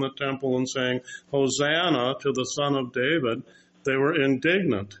crying out in the temple and saying, Hosanna to the Son of David, they were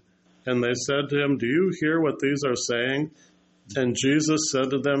indignant. And they said to him, Do you hear what these are saying? And Jesus said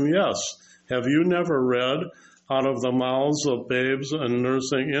to them, Yes. Have you never read, out of the mouths of babes and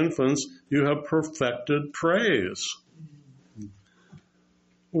nursing infants, you have perfected praise?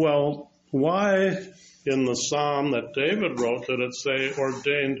 Well, why in the psalm that David wrote did it say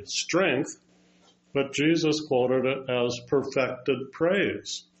ordained strength, but Jesus quoted it as perfected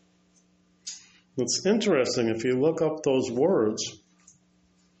praise? It's interesting, if you look up those words,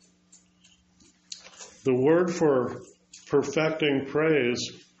 the word for perfecting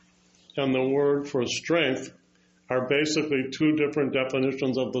praise and the word for strength are basically two different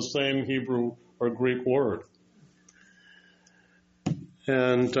definitions of the same Hebrew or Greek word.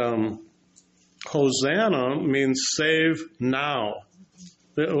 And Hosanna means save now.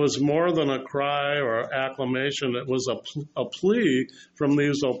 It was more than a cry or acclamation. It was a plea from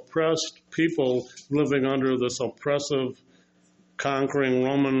these oppressed people living under this oppressive, conquering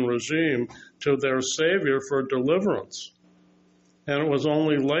Roman regime to their Savior for deliverance. And it was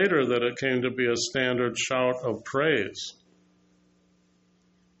only later that it came to be a standard shout of praise.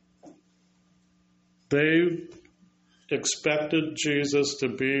 They expected Jesus to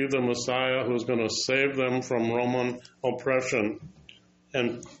be the Messiah who was going to save them from Roman oppression.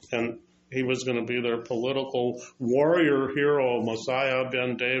 And he was going to be their political warrior hero, Messiah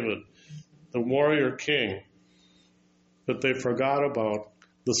ben David, the warrior king. But they forgot about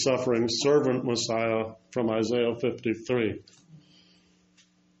the suffering servant Messiah from Isaiah 53.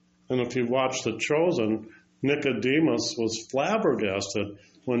 And if you watch The Chosen, Nicodemus was flabbergasted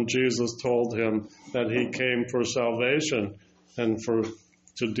when Jesus told him that he came for salvation and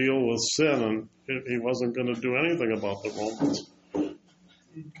to deal with sin, and he wasn't going to do anything about the Romans.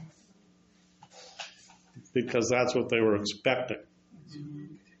 Because that's what they were expecting.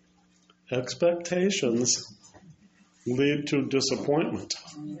 Expectations lead to disappointment.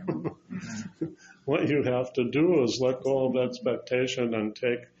 What you have to do is let go of expectation and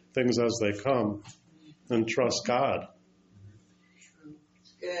take things as they come and trust God.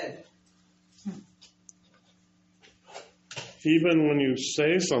 Good. Even when you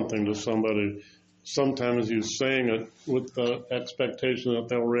say something to somebody, sometimes you're saying it with the expectation that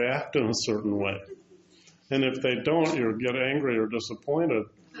they'll react in a certain way. And if they don't, you'll get angry or disappointed.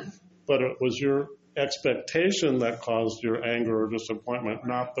 But it was your expectation that caused your anger or disappointment,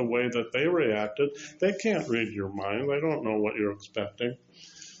 not the way that they reacted. They can't read your mind. They don't know what you're expecting.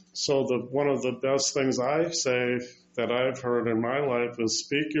 So one of the best things I say that I've heard in my life is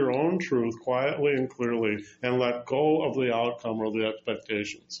speak your own truth quietly and clearly and let go of the outcome or the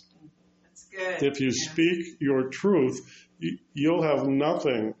expectations. That's good. If you speak your truth, you'll have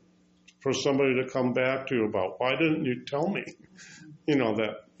nothing for somebody to come back to you about. Why didn't you tell me?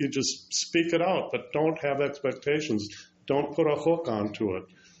 That you just speak it out, but don't have expectations. Don't put a hook onto it.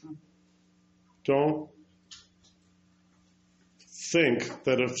 Don't think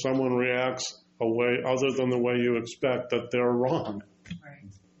that if someone reacts a way other than the way you expect, that they're wrong. Right.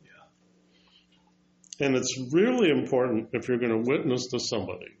 And it's really important if you're going to witness to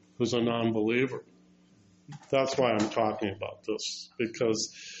somebody who's a non-believer. That's why I'm talking about this,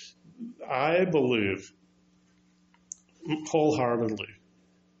 because I believe wholeheartedly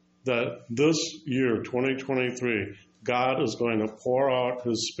that this year, 2023, God is going to pour out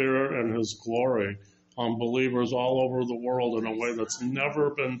His Spirit and His glory on believers all over the world in a way that's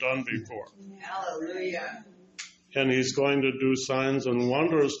never been done before. Hallelujah. And He's going to do signs and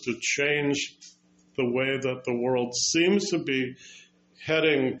wonders to change the way that the world seems to be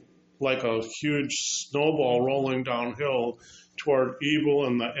heading like a huge snowball rolling downhill toward evil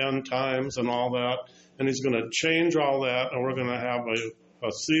and the end times and all that. And He's going to change all that, and we're going to have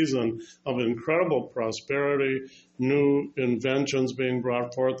a season of incredible prosperity, new inventions being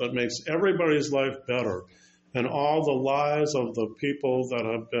brought forth that makes everybody's life better. And all the lies of the people that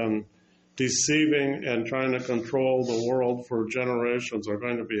have been deceiving and trying to control the world for generations are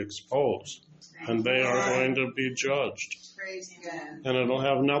going to be exposed. And they are going to be judged. Praise God. And it'll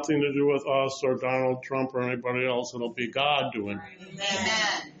have nothing to do with us or Donald Trump or anybody else. It'll be God doing it.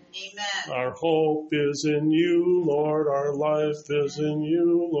 Amen. Amen. Our hope is in you, Lord. Our life is in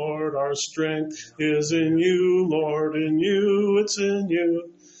you, Lord. Our strength is in you, Lord. In you, it's in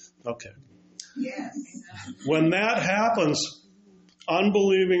you. Okay. Yes. When that happens,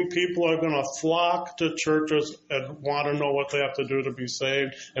 unbelieving people are going to flock to churches and want to know what they have to do to be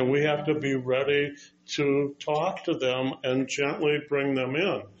saved. And we have to be ready to talk to them and gently bring them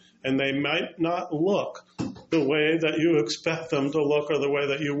in. And they might not look the way that you expect them to look or the way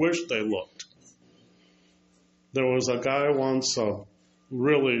that you wish they looked. There was a guy once, a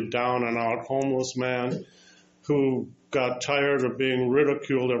really down and out homeless man, who got tired of being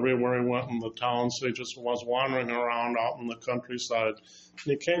ridiculed everywhere he went in the town, so he just was wandering around out in the countryside. And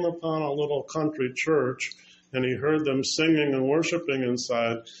he came upon a little country church, and he heard them singing and worshiping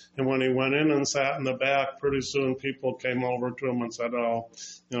inside. And when he went in and sat in the back, pretty soon people came over to him and said, "Oh,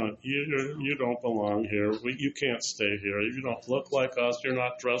 you don't belong here. You can't stay here. You don't look like us. You're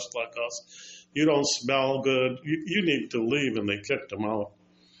not dressed like us. You don't smell good. You need to leave." And they kicked him out.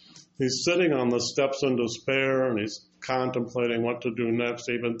 He's sitting on the steps in despair, and he's contemplating what to do next.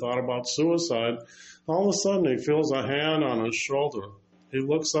 He even thought about suicide. All of a sudden, he feels a hand on his shoulder. He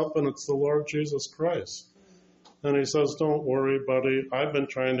looks up, and it's the Lord Jesus Christ. And he says, "Don't worry, buddy. I've been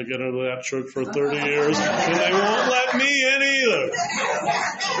trying to get into that church for 30 years, and they won't let me in either."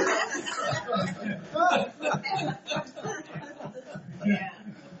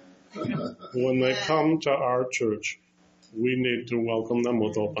 When they come to our church, we need to welcome them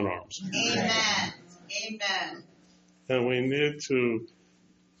with open arms. Amen. Amen. And we need to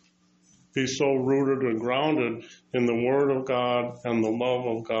be so rooted and grounded in the Word of God and the love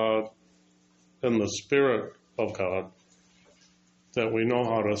of God and the Spirit of God that we know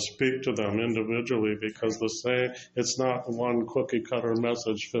how to speak to them individually, because it's not one cookie cutter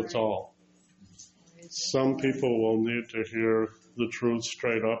message fits all. Some people will need to hear the truth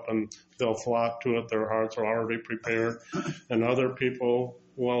straight up, and they'll flock to it. Their hearts are already prepared. And other people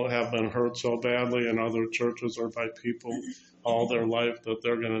will have been hurt so badly in other churches or by people all their life that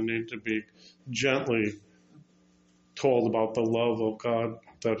they're going to need to be gently told about the love of God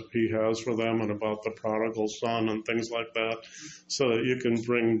that He has for them and about the prodigal son and things like that, so that you can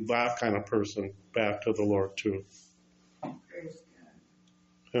bring that kind of person back to the Lord too. Praise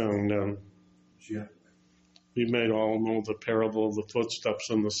And you may all know the parable of the footsteps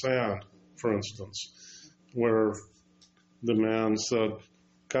in the sand, for instance, where the man said,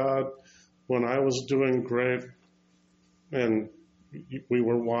 "God, when I was doing great and we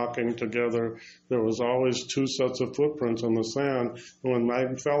were walking together, there was always two sets of footprints in the sand. And when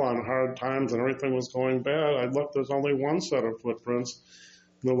I fell on hard times and everything was going bad, I looked, there's only one set of footprints."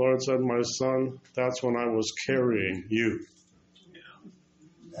 And the Lord said, "My son, that's when I was carrying you."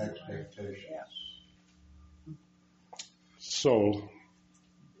 Expectations. So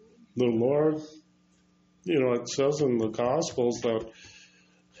the Lord, it says in the Gospels that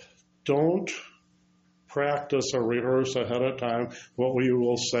don't practice or rehearse ahead of time what you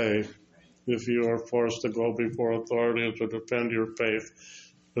will say if you are forced to go before authorities to defend your faith.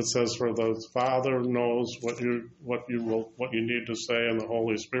 It says, "For the Father knows what you need to say, and the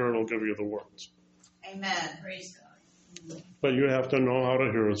Holy Spirit will give you the words." Amen. Praise God. But you have to know how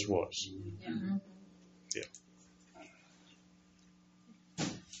to hear His voice. Yeah.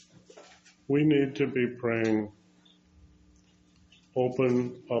 We need to be praying,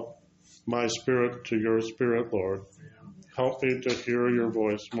 "Open up my spirit to your spirit, Lord. Help me to hear your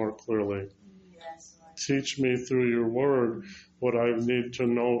voice more clearly. Teach me through your word what I need to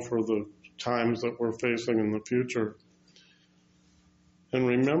know for the times that we're facing in the future." And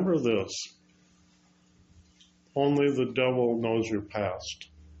remember this, only the devil knows your past.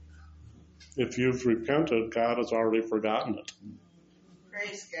 If you've repented, God has already forgotten it.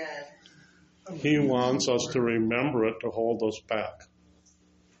 Praise God. He wants us to remember it to hold us back.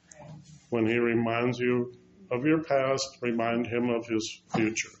 When He reminds you of your past, remind Him of His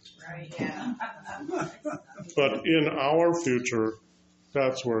future. Right, yeah. But in our future,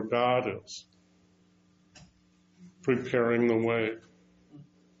 that's where God is, preparing the way.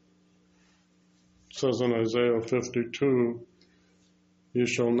 It says in Isaiah 52, "You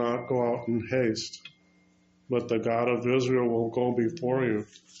shall not go out in haste, but the God of Israel will go before you,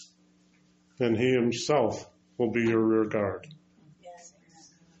 and He Himself will be your rear guard."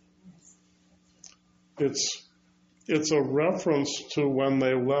 It's a reference to when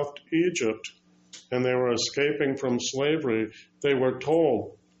they left Egypt and they were escaping from slavery. They were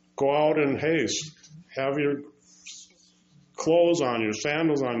told, "Go out in haste, have your clothes on, your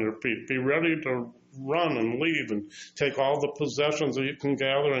sandals on your feet, be ready to run and leave and take all the possessions that you can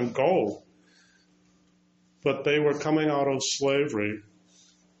gather and go." But they were coming out of slavery.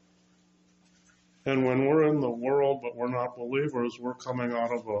 And when we're in the world but we're not believers, we're coming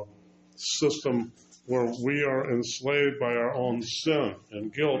out of a system where we are enslaved by our own sin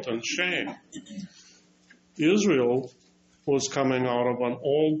and guilt and shame. Israel was coming out of an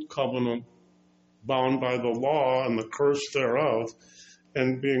old covenant bound by the law and the curse thereof,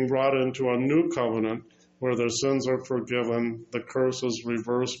 and being brought into a new covenant where their sins are forgiven, the curse is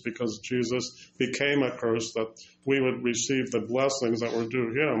reversed because Jesus became a curse that we would receive the blessings that were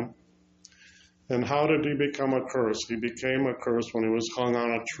due Him. And how did He become a curse? He became a curse when He was hung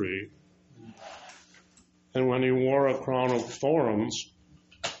on a tree. And when He wore a crown of thorns,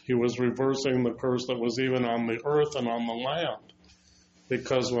 He was reversing the curse that was even on the earth and on the land.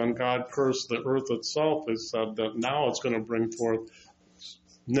 Because when God cursed the earth itself, He said that now it's going to bring forth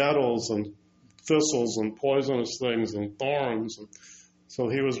nettles and thistles and poisonous things and thorns. And so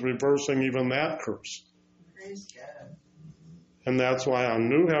He was reversing even that curse. Praise God. And that's why on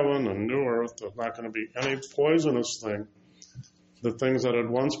new heaven and new earth, there's not going to be any poisonous thing. The things that had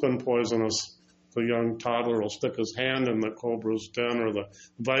once been poisonous, the young toddler will stick his hand in the cobra's den or the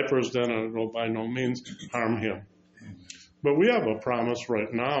viper's den, and it will by no means harm him. But we have a promise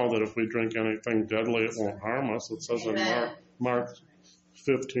right now that if we drink anything deadly, it won't harm us. It says in Mark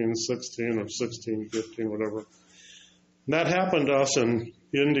 15:16 or 16:15, whatever. And that happened to us in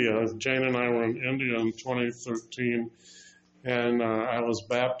India. Jane and I were in India in 2013, and I was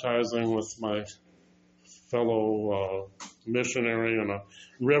baptizing with my fellow missionary in a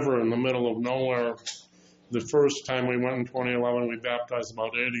river in the middle of nowhere. The first time we went in 2011, we baptized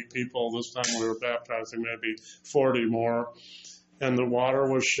about 80 people. This time we were baptizing maybe 40 more. And the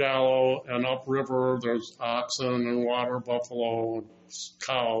water was shallow, and upriver there's oxen and water buffalo and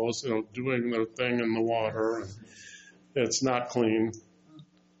cows, doing their thing in the water. And it's not clean.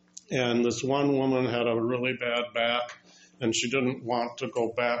 And this one woman had a really bad back, and she didn't want to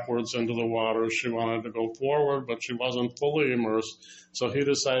go backwards into the water. She wanted to go forward, but she wasn't fully immersed. So he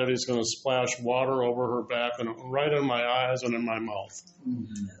decided he's going to splash water over her back and right in my eyes and in my mouth.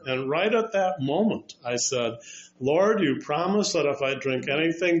 Mm-hmm. And right at that moment, I said, "Lord, you promised that if I drink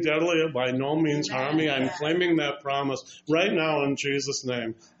anything deadly, it by no means harm me. I'm claiming that promise right now in Jesus'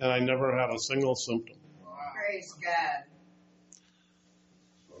 name." And I never had a single symptom. Praise God.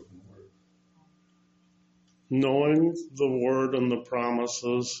 Knowing the word and the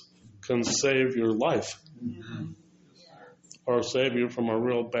promises can save your life. Mm-hmm. Or save you from a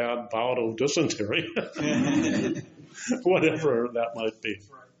real bad bout of dysentery. Whatever that might be.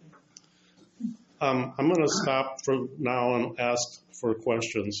 I'm going to stop for now and ask for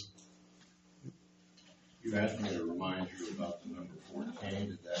questions. You asked me to remind you about the number 14.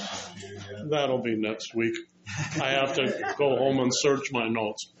 Did that come to you yet? That'll be next week. I have to go home and search my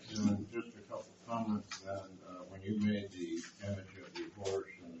notes. And just a couple comments then. When you made the image of the horse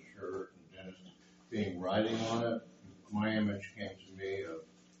and the shirt and Dennis being riding on it, my image came to me of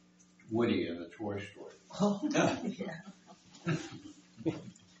Woody in the Toy Story. Oh, yeah.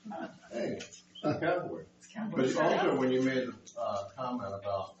 Hey, it's a cowboy. But it's also when you made the comment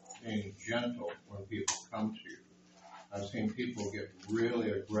about being gentle when people come to you. I've seen people get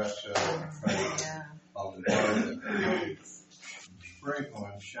really aggressive and try to bombard them. You sprinkle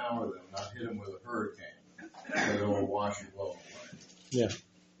and shower them, not hit them with a hurricane, so they will wash and blow away. Yeah.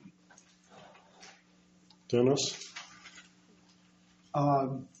 Dennis?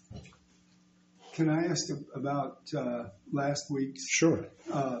 Can I ask about last week's? Sure.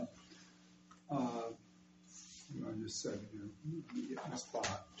 Hang on just a second here. Let me get my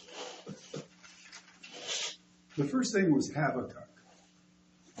spot. The first thing was Habakkuk.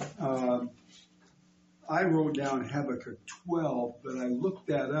 I wrote down Habakkuk 12, but I looked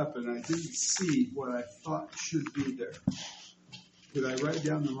that up and I didn't see what I thought should be there. Did I write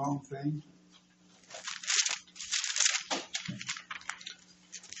down the wrong thing?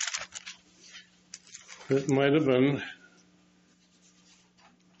 It might have been.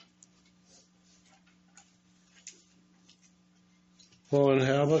 Well, in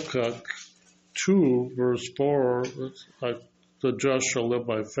Habakkuk 2, verse 4, the just shall live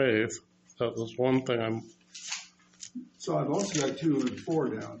by faith. That was one thing So I've also got 2 and 4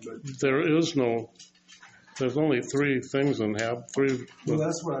 down, but there's only 3 things in Hab. 3. well,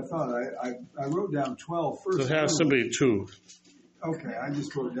 that's what I thought. I wrote down 12 first. It has to be 2. Okay, I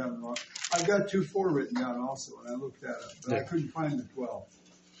just wrote it down wrong. I've got 2-4 written down also, and I looked that up, but I couldn't find the 12.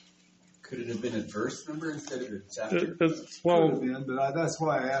 Could it have been a verse number instead of a chapter? Could have been, but that's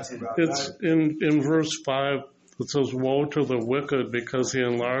why I asked about It's that. in verse 5. It says, "Woe to the wicked, because he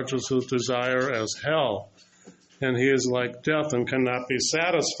enlarges his desire as hell, and he is like death and cannot be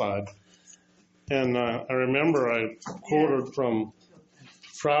satisfied." And I remember I quoted from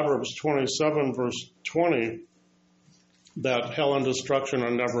Proverbs 27, verse 20, that hell and destruction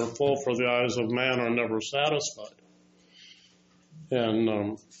are never full, for the eyes of man are never satisfied.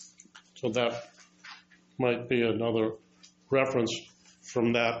 And so that might be another reference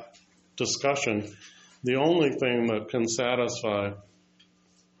from that discussion. The only thing that can satisfy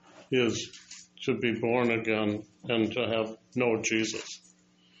is to be born again and to have know Jesus.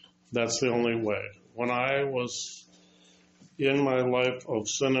 That's the only way. When I was in my life of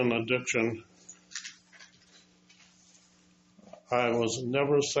sin and addiction, I was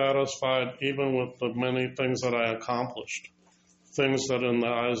never satisfied, even with the many things that I accomplished. Things that in the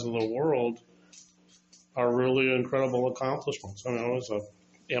eyes of the world are really incredible accomplishments. I mean, I was a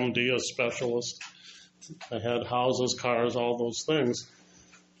MD, a specialist. I had houses, cars, all those things.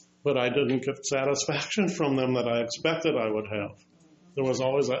 But I didn't get satisfaction from them that I expected I would have. There was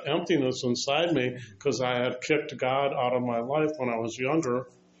always an emptiness inside me because I had kicked God out of my life when I was younger.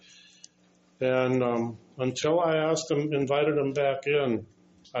 And until I invited him back in,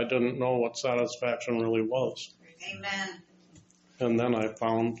 I didn't know what satisfaction really was. Amen. And then I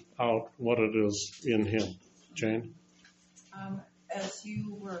found out what it is in him. Jane? As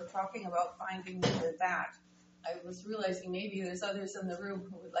you were talking about finding that, I was realizing maybe there's others in the room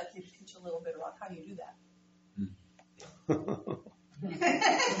who would like you to teach a little bit about how you do that.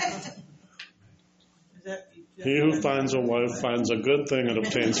 He who finds a wife finds a good thing and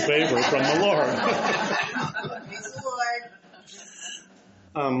obtains favor from the Lord. Praise the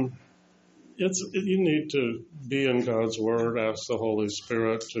Lord. You need to be in God's Word, ask the Holy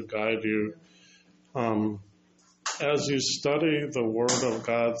Spirit to guide you. As you study the Word of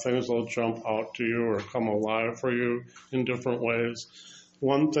God, things will jump out to you or come alive for you in different ways.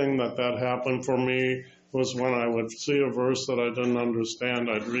 One thing that happened for me was when I would see a verse that I didn't understand,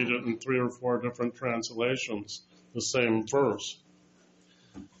 I'd read it in 3 or 4 different translations, the same verse.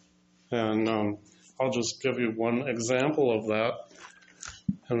 And I'll just give you one example of that.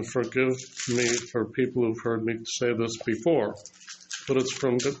 And forgive me for people who've heard me say this before. But it's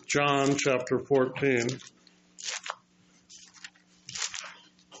from John chapter 14.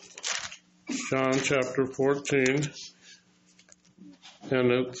 John chapter 14.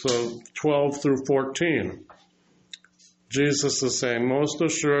 And it's 12 through 14. Jesus is saying, "Most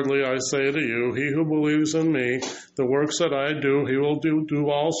assuredly I say to you, he who believes in me, the works that I do, he will do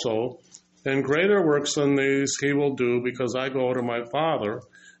also. And greater works than these he will do, because I go to my Father.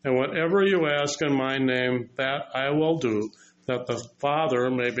 And whatever you ask in my name, that I will do, that the Father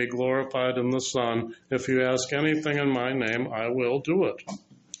may be glorified in the Son. If you ask anything in my name, I will do it."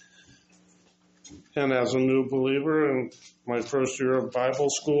 And as a new believer in my first year of Bible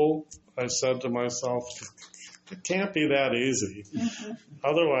school, I said to myself, it can't be that easy. Mm-hmm.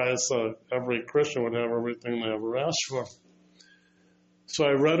 Otherwise, every Christian would have everything they ever asked for. So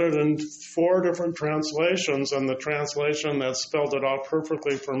I read it in 4 different translations, and the translation that spelled it out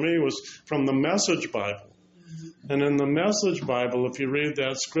perfectly for me was from the Message Bible. And in the Message Bible, if you read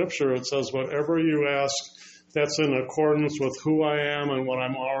that scripture, it says, whatever you ask that's in accordance with who I am and what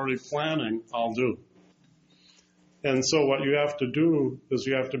I'm already planning, I'll do. And so what you have to do is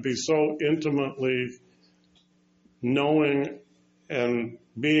you have to be so intimately knowing and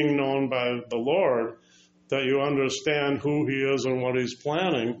being known by the Lord that you understand who He is and what He's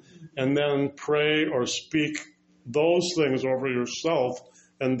planning, and then pray or speak those things over yourself,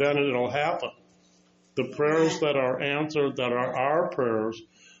 and then it'll happen. The prayers that are answered, that are our prayers,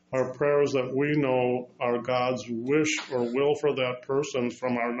 are prayers that we know are God's wish or will for that person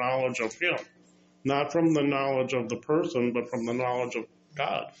from our knowledge of Him. Not from the knowledge of the person, but from the knowledge of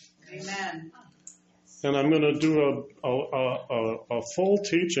God. Amen. And I'm going to do a full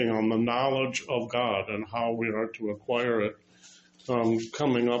teaching on the knowledge of God and how we are to acquire it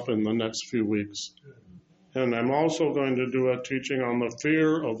coming up in the next few weeks. And I'm also going to do a teaching on the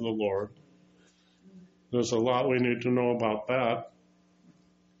fear of the Lord. There's a lot we need to know about that.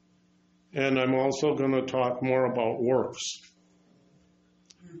 And I'm also going to talk more about works.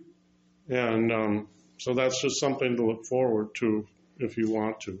 And so that's just something to look forward to if you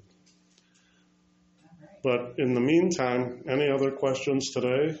want to. But in the meantime, any other questions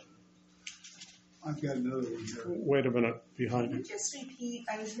today? I've got another one here. Wait a minute, behind Can you. you just repeat?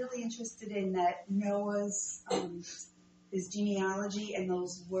 I was really interested in that Noah's his genealogy and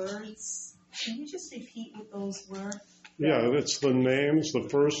those words. Can you just repeat what those were? Yeah, it's the names, the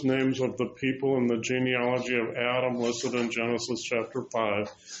first names of the people in the genealogy of Adam listed in Genesis chapter 5.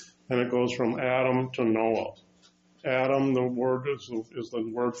 And it goes from Adam to Noah. Adam, the word is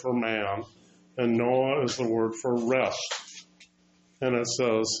the word for man, and Noah is the word for rest. And it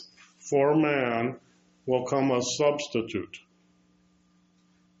says, for man will come a substitute.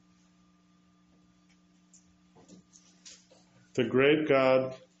 The great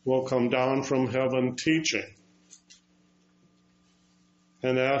God will come down from heaven teaching.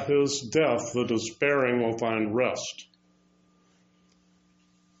 And at his death, the despairing will find rest.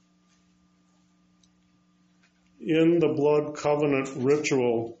 In the blood covenant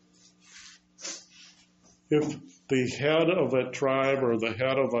ritual, if the head of a tribe or the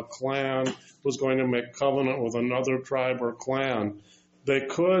head of a clan was going to make covenant with another tribe or clan, they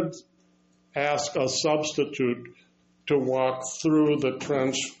could ask a substitute to walk through the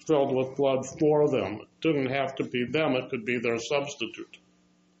trench filled with blood for them. It didn't have to be them, it could be their substitute.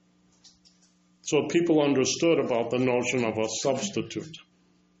 So people understood about the notion of a substitute.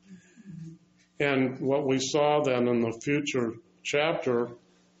 And what we saw then in the future chapter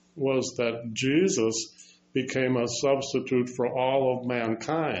was that Jesus became a substitute for all of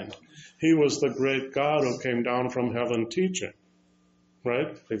mankind. He was the great God who came down from heaven teaching,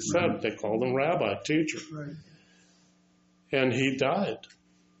 right? They called him rabbi, teacher. Right. And he died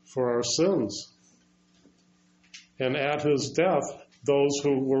for our sins. And at his death, those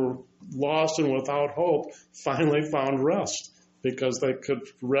who were lost and without hope finally found rest because they could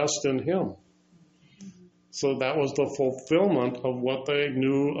rest in him. So that was the fulfillment of what they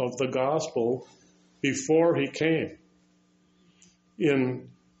knew of the gospel before he came. In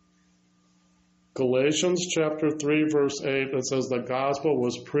Galatians chapter 3, verse 8, it says the gospel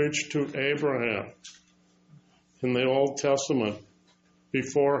was preached to Abraham in the Old Testament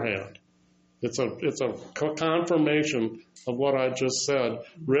beforehand. It's a confirmation of what I just said,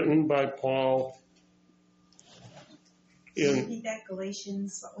 written by Paul Can you in, repeat that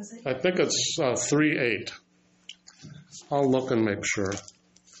Galatians, what was it? I think it's 3:8. I'll look and make sure.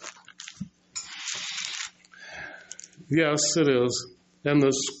 Yes, it is. And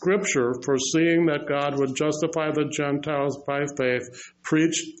the scripture, foreseeing that God would justify the Gentiles by faith,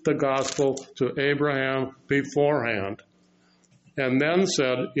 preached the gospel to Abraham beforehand, and then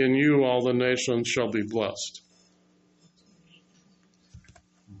said, in you all the nations shall be blessed.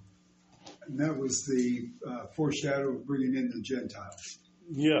 And that was the foreshadow of bringing in the Gentiles.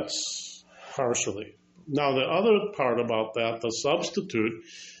 Yes, partially. Now, the other part about that, the substitute,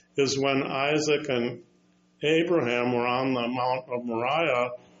 is when Isaac and Abraham were on the Mount of Moriah,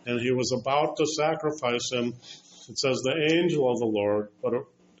 and he was about to sacrifice him. It says the angel of the Lord, but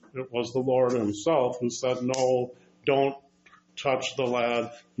it was the Lord himself who said, no, don't touch the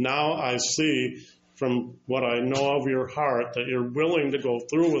lad. Now I see from what I know of your heart that you're willing to go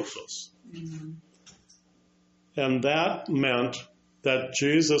through with this. Mm-hmm. And that meant that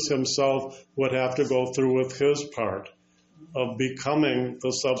Jesus himself would have to go through with his part of becoming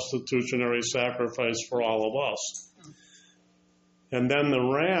the substitutionary sacrifice for all of us. And then the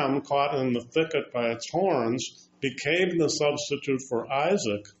ram caught in the thicket by its horns became the substitute for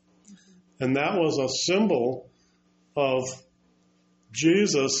Isaac. And that was a symbol of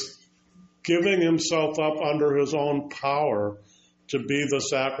Jesus giving himself up under his own power to be the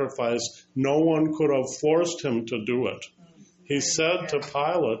sacrifice. No one could have forced him to do it. He said to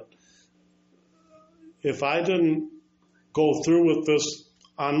Pilate, if I didn't go through with this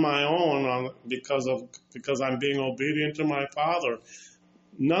on my own because I'm being obedient to my Father,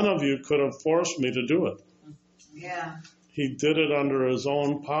 none of you could have forced me to do it. Yeah. He did it under his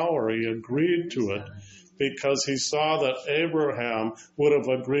own power. He agreed to it because he saw that Abraham would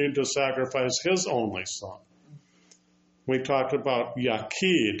have agreed to sacrifice his only son. We talked about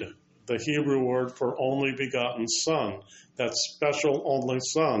Yaqid, the Hebrew word for only begotten son, that special only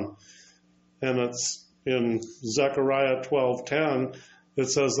son. And it's in Zechariah 12:10, it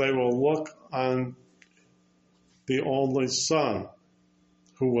says they will look on the only son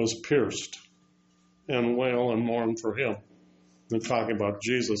who was pierced and wail and mourn for him. They're talking about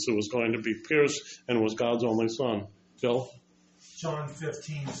Jesus, who was going to be pierced and was God's only son. Bill? John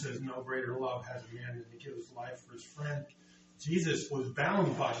 15 says, no greater love has a man than to give his life for his friend. Jesus was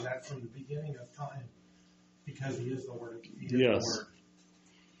bound by that from the beginning of time because he is the Word. He is Yes. the Word.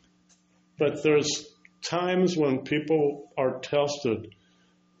 But there's times when people are tested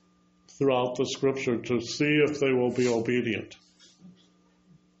throughout the Scripture to see if they will be obedient.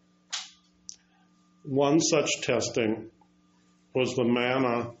 One such testing was the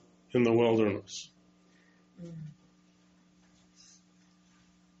manna in the wilderness.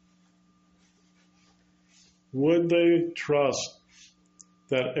 Would they trust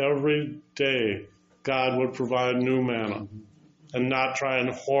that every day God would provide new manna and not try and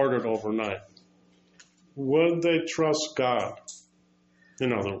hoard it overnight? Would they trust God,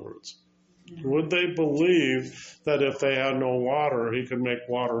 in other words? Would they believe that if they had no water, he could make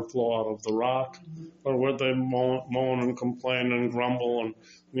water flow out of the rock? Or would they moan and complain and grumble and,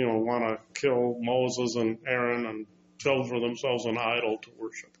 want to kill Moses and Aaron and build for themselves an idol to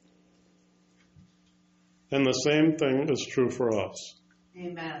worship? And the same thing is true for us.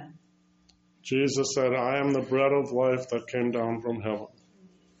 Amen. Jesus said, I am the bread of life that came down from heaven.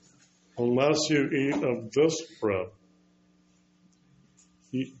 Unless you eat of this bread,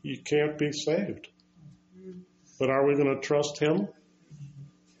 you can't be saved. But are we going to trust him?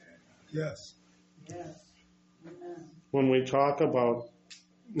 Yes. Yes. Amen. When we talk about,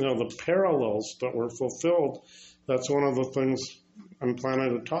 the parallels that were fulfilled, that's one of the things I'm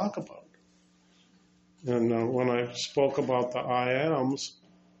planning to talk about. And when I spoke about the I ams,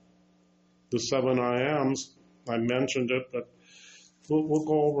 the 7 I ams, I mentioned it, but we'll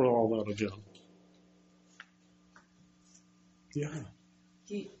go over all that again. Yeah.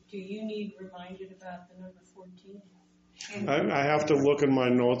 Do you need reminded about the number 14? I have to look in my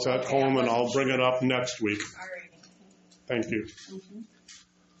notes at home, and I'll bring it up next week. All right. Thank you.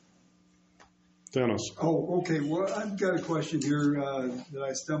 Dennis. Oh, okay. Well, I've got a question here that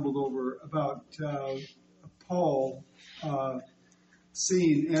I stumbled over about Paul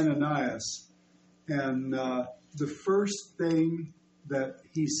seeing Ananias. And the first thing that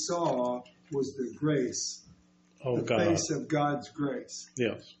he saw was the grace, the God. face of God's grace.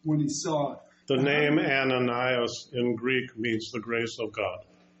 Yes. When he saw it. The name Ananias in Greek means the grace of God.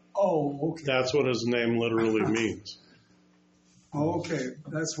 Oh, okay. That's what his name literally means. Oh, okay.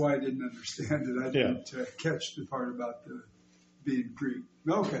 That's why I didn't understand it. I didn't catch the part about the being Greek.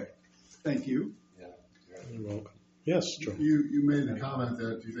 Okay. Thank you. You're welcome. Yes, Joe. You made the comment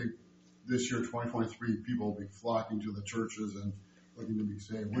that you think this year, 2023, people will be flocking to the churches and looking to be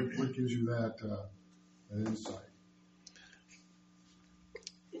saved. What gives you that insight?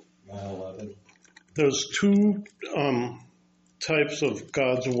 9/11. There's two types of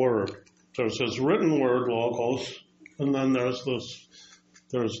God's word. There's his written word, logos, and then there's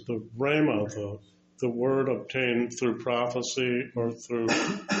the rhema, the word obtained through prophecy or through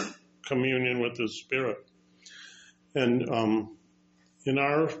communion with his Spirit. And in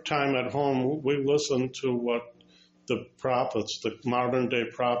our time at home, we listen to what the prophets, the modern day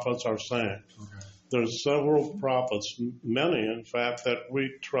prophets, are saying. Okay. There's several prophets, many in fact, that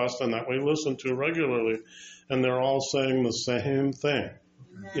we trust and that we listen to regularly, and they're all saying the same thing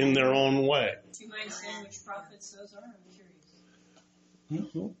in their own way. Do you mind saying which prophets those are? I'm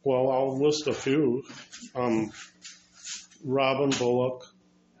curious. Well, I'll list a few. Robin Bullock,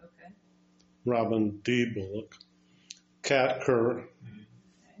 Okay. Robin D. Bullock, Kat Kerr,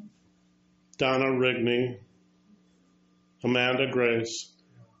 Donna Rigney, Amanda Grace,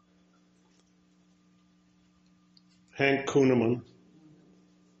 Hank Kuhneman,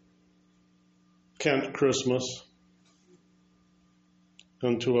 Kent Christmas,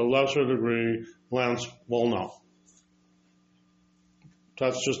 and to a lesser degree, Lance Wolnow.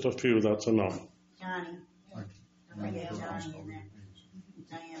 That's just a few, that's enough. Johnny. Don't forget Johnny in there.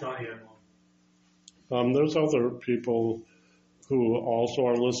 Diane. Johnny Enlow. There's other people who also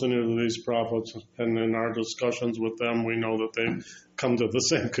are listening to these prophets, and in our discussions with them, we know that they've come to the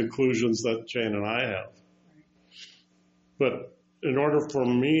same conclusions that Jane and I have. But in order for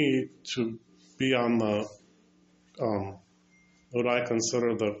me to be on the, what I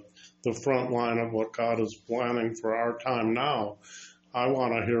consider the front line of what God is planning for our time now, I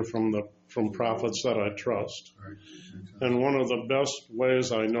want to hear from prophets that I trust. Right. And one of the best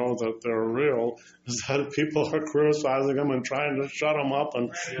ways I know that they're real is that people are criticizing them and trying to shut them up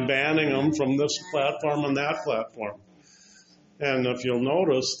and banning them from this platform and that platform. And if you'll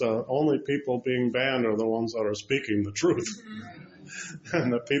notice, the only people being banned are the ones that are speaking the truth.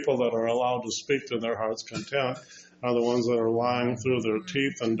 And the people that are allowed to speak to their heart's content are the ones that are lying through their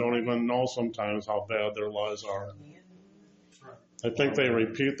teeth and don't even know sometimes how bad their lies are. I think they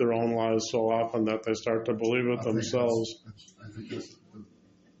repeat their own lies so often that they start to believe it themselves. I think that's the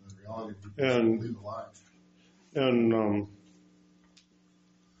reality. And- Believe the lie. And,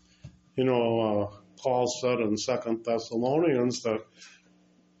 Paul said in 2 Thessalonians that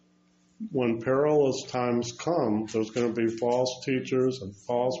when perilous times come, there's going to be false teachers and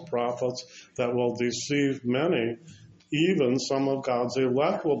false prophets that will deceive many. Even some of God's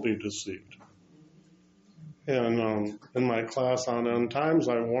elect will be deceived. And in my class on end times,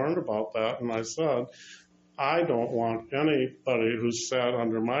 I warned about that, and I said, I don't want anybody who's sat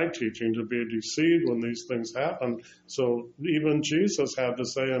under my teaching to be deceived when these things happen. So even Jesus had to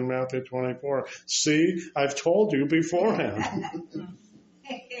say in Matthew 24, see, I've told you beforehand.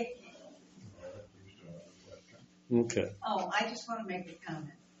 Okay. Oh, I just want to make a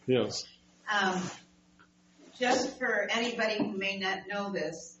comment. Yes. Just for anybody who may not know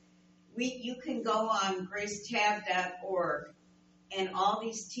this, you can go on gracetab.org, and all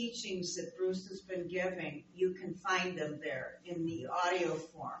these teachings that Bruce has been giving, you can find them there in the audio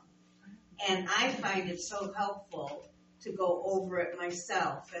form. And I find it so helpful to go over it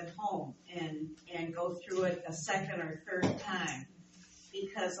myself at home and go through it a second or third time.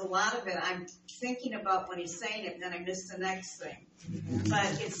 Because a lot of it I'm thinking about when he's saying it, and then I miss the next thing.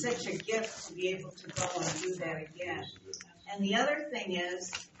 But it's such a gift to be able to go and do that again. And the other thing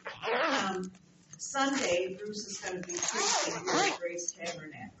is, Sunday, Bruce is going to be preaching here at Grace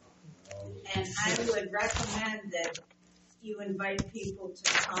Tabernacle. And I would recommend that you invite people to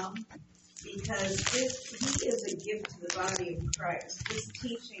come, because he is a gift to the body of Christ. His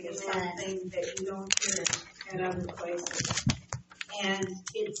teaching is something that you don't hear at other places. And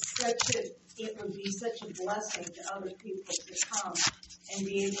it would be such a blessing to other people to come and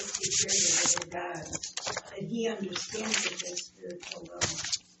be able to hear the word of God, that he understands at their spiritual level.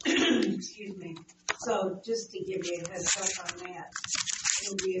 Excuse me. So just to give you a heads up on that,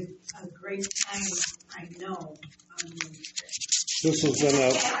 it'll be a great time, I know, on Wednesday. This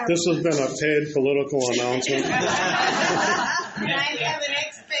has been a paid political announcement. And I have an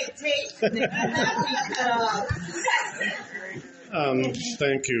expectation that cannot be cut off.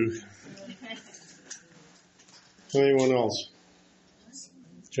 Thank you. Anyone else?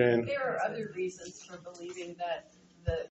 Jane? There are other reasons for believing that the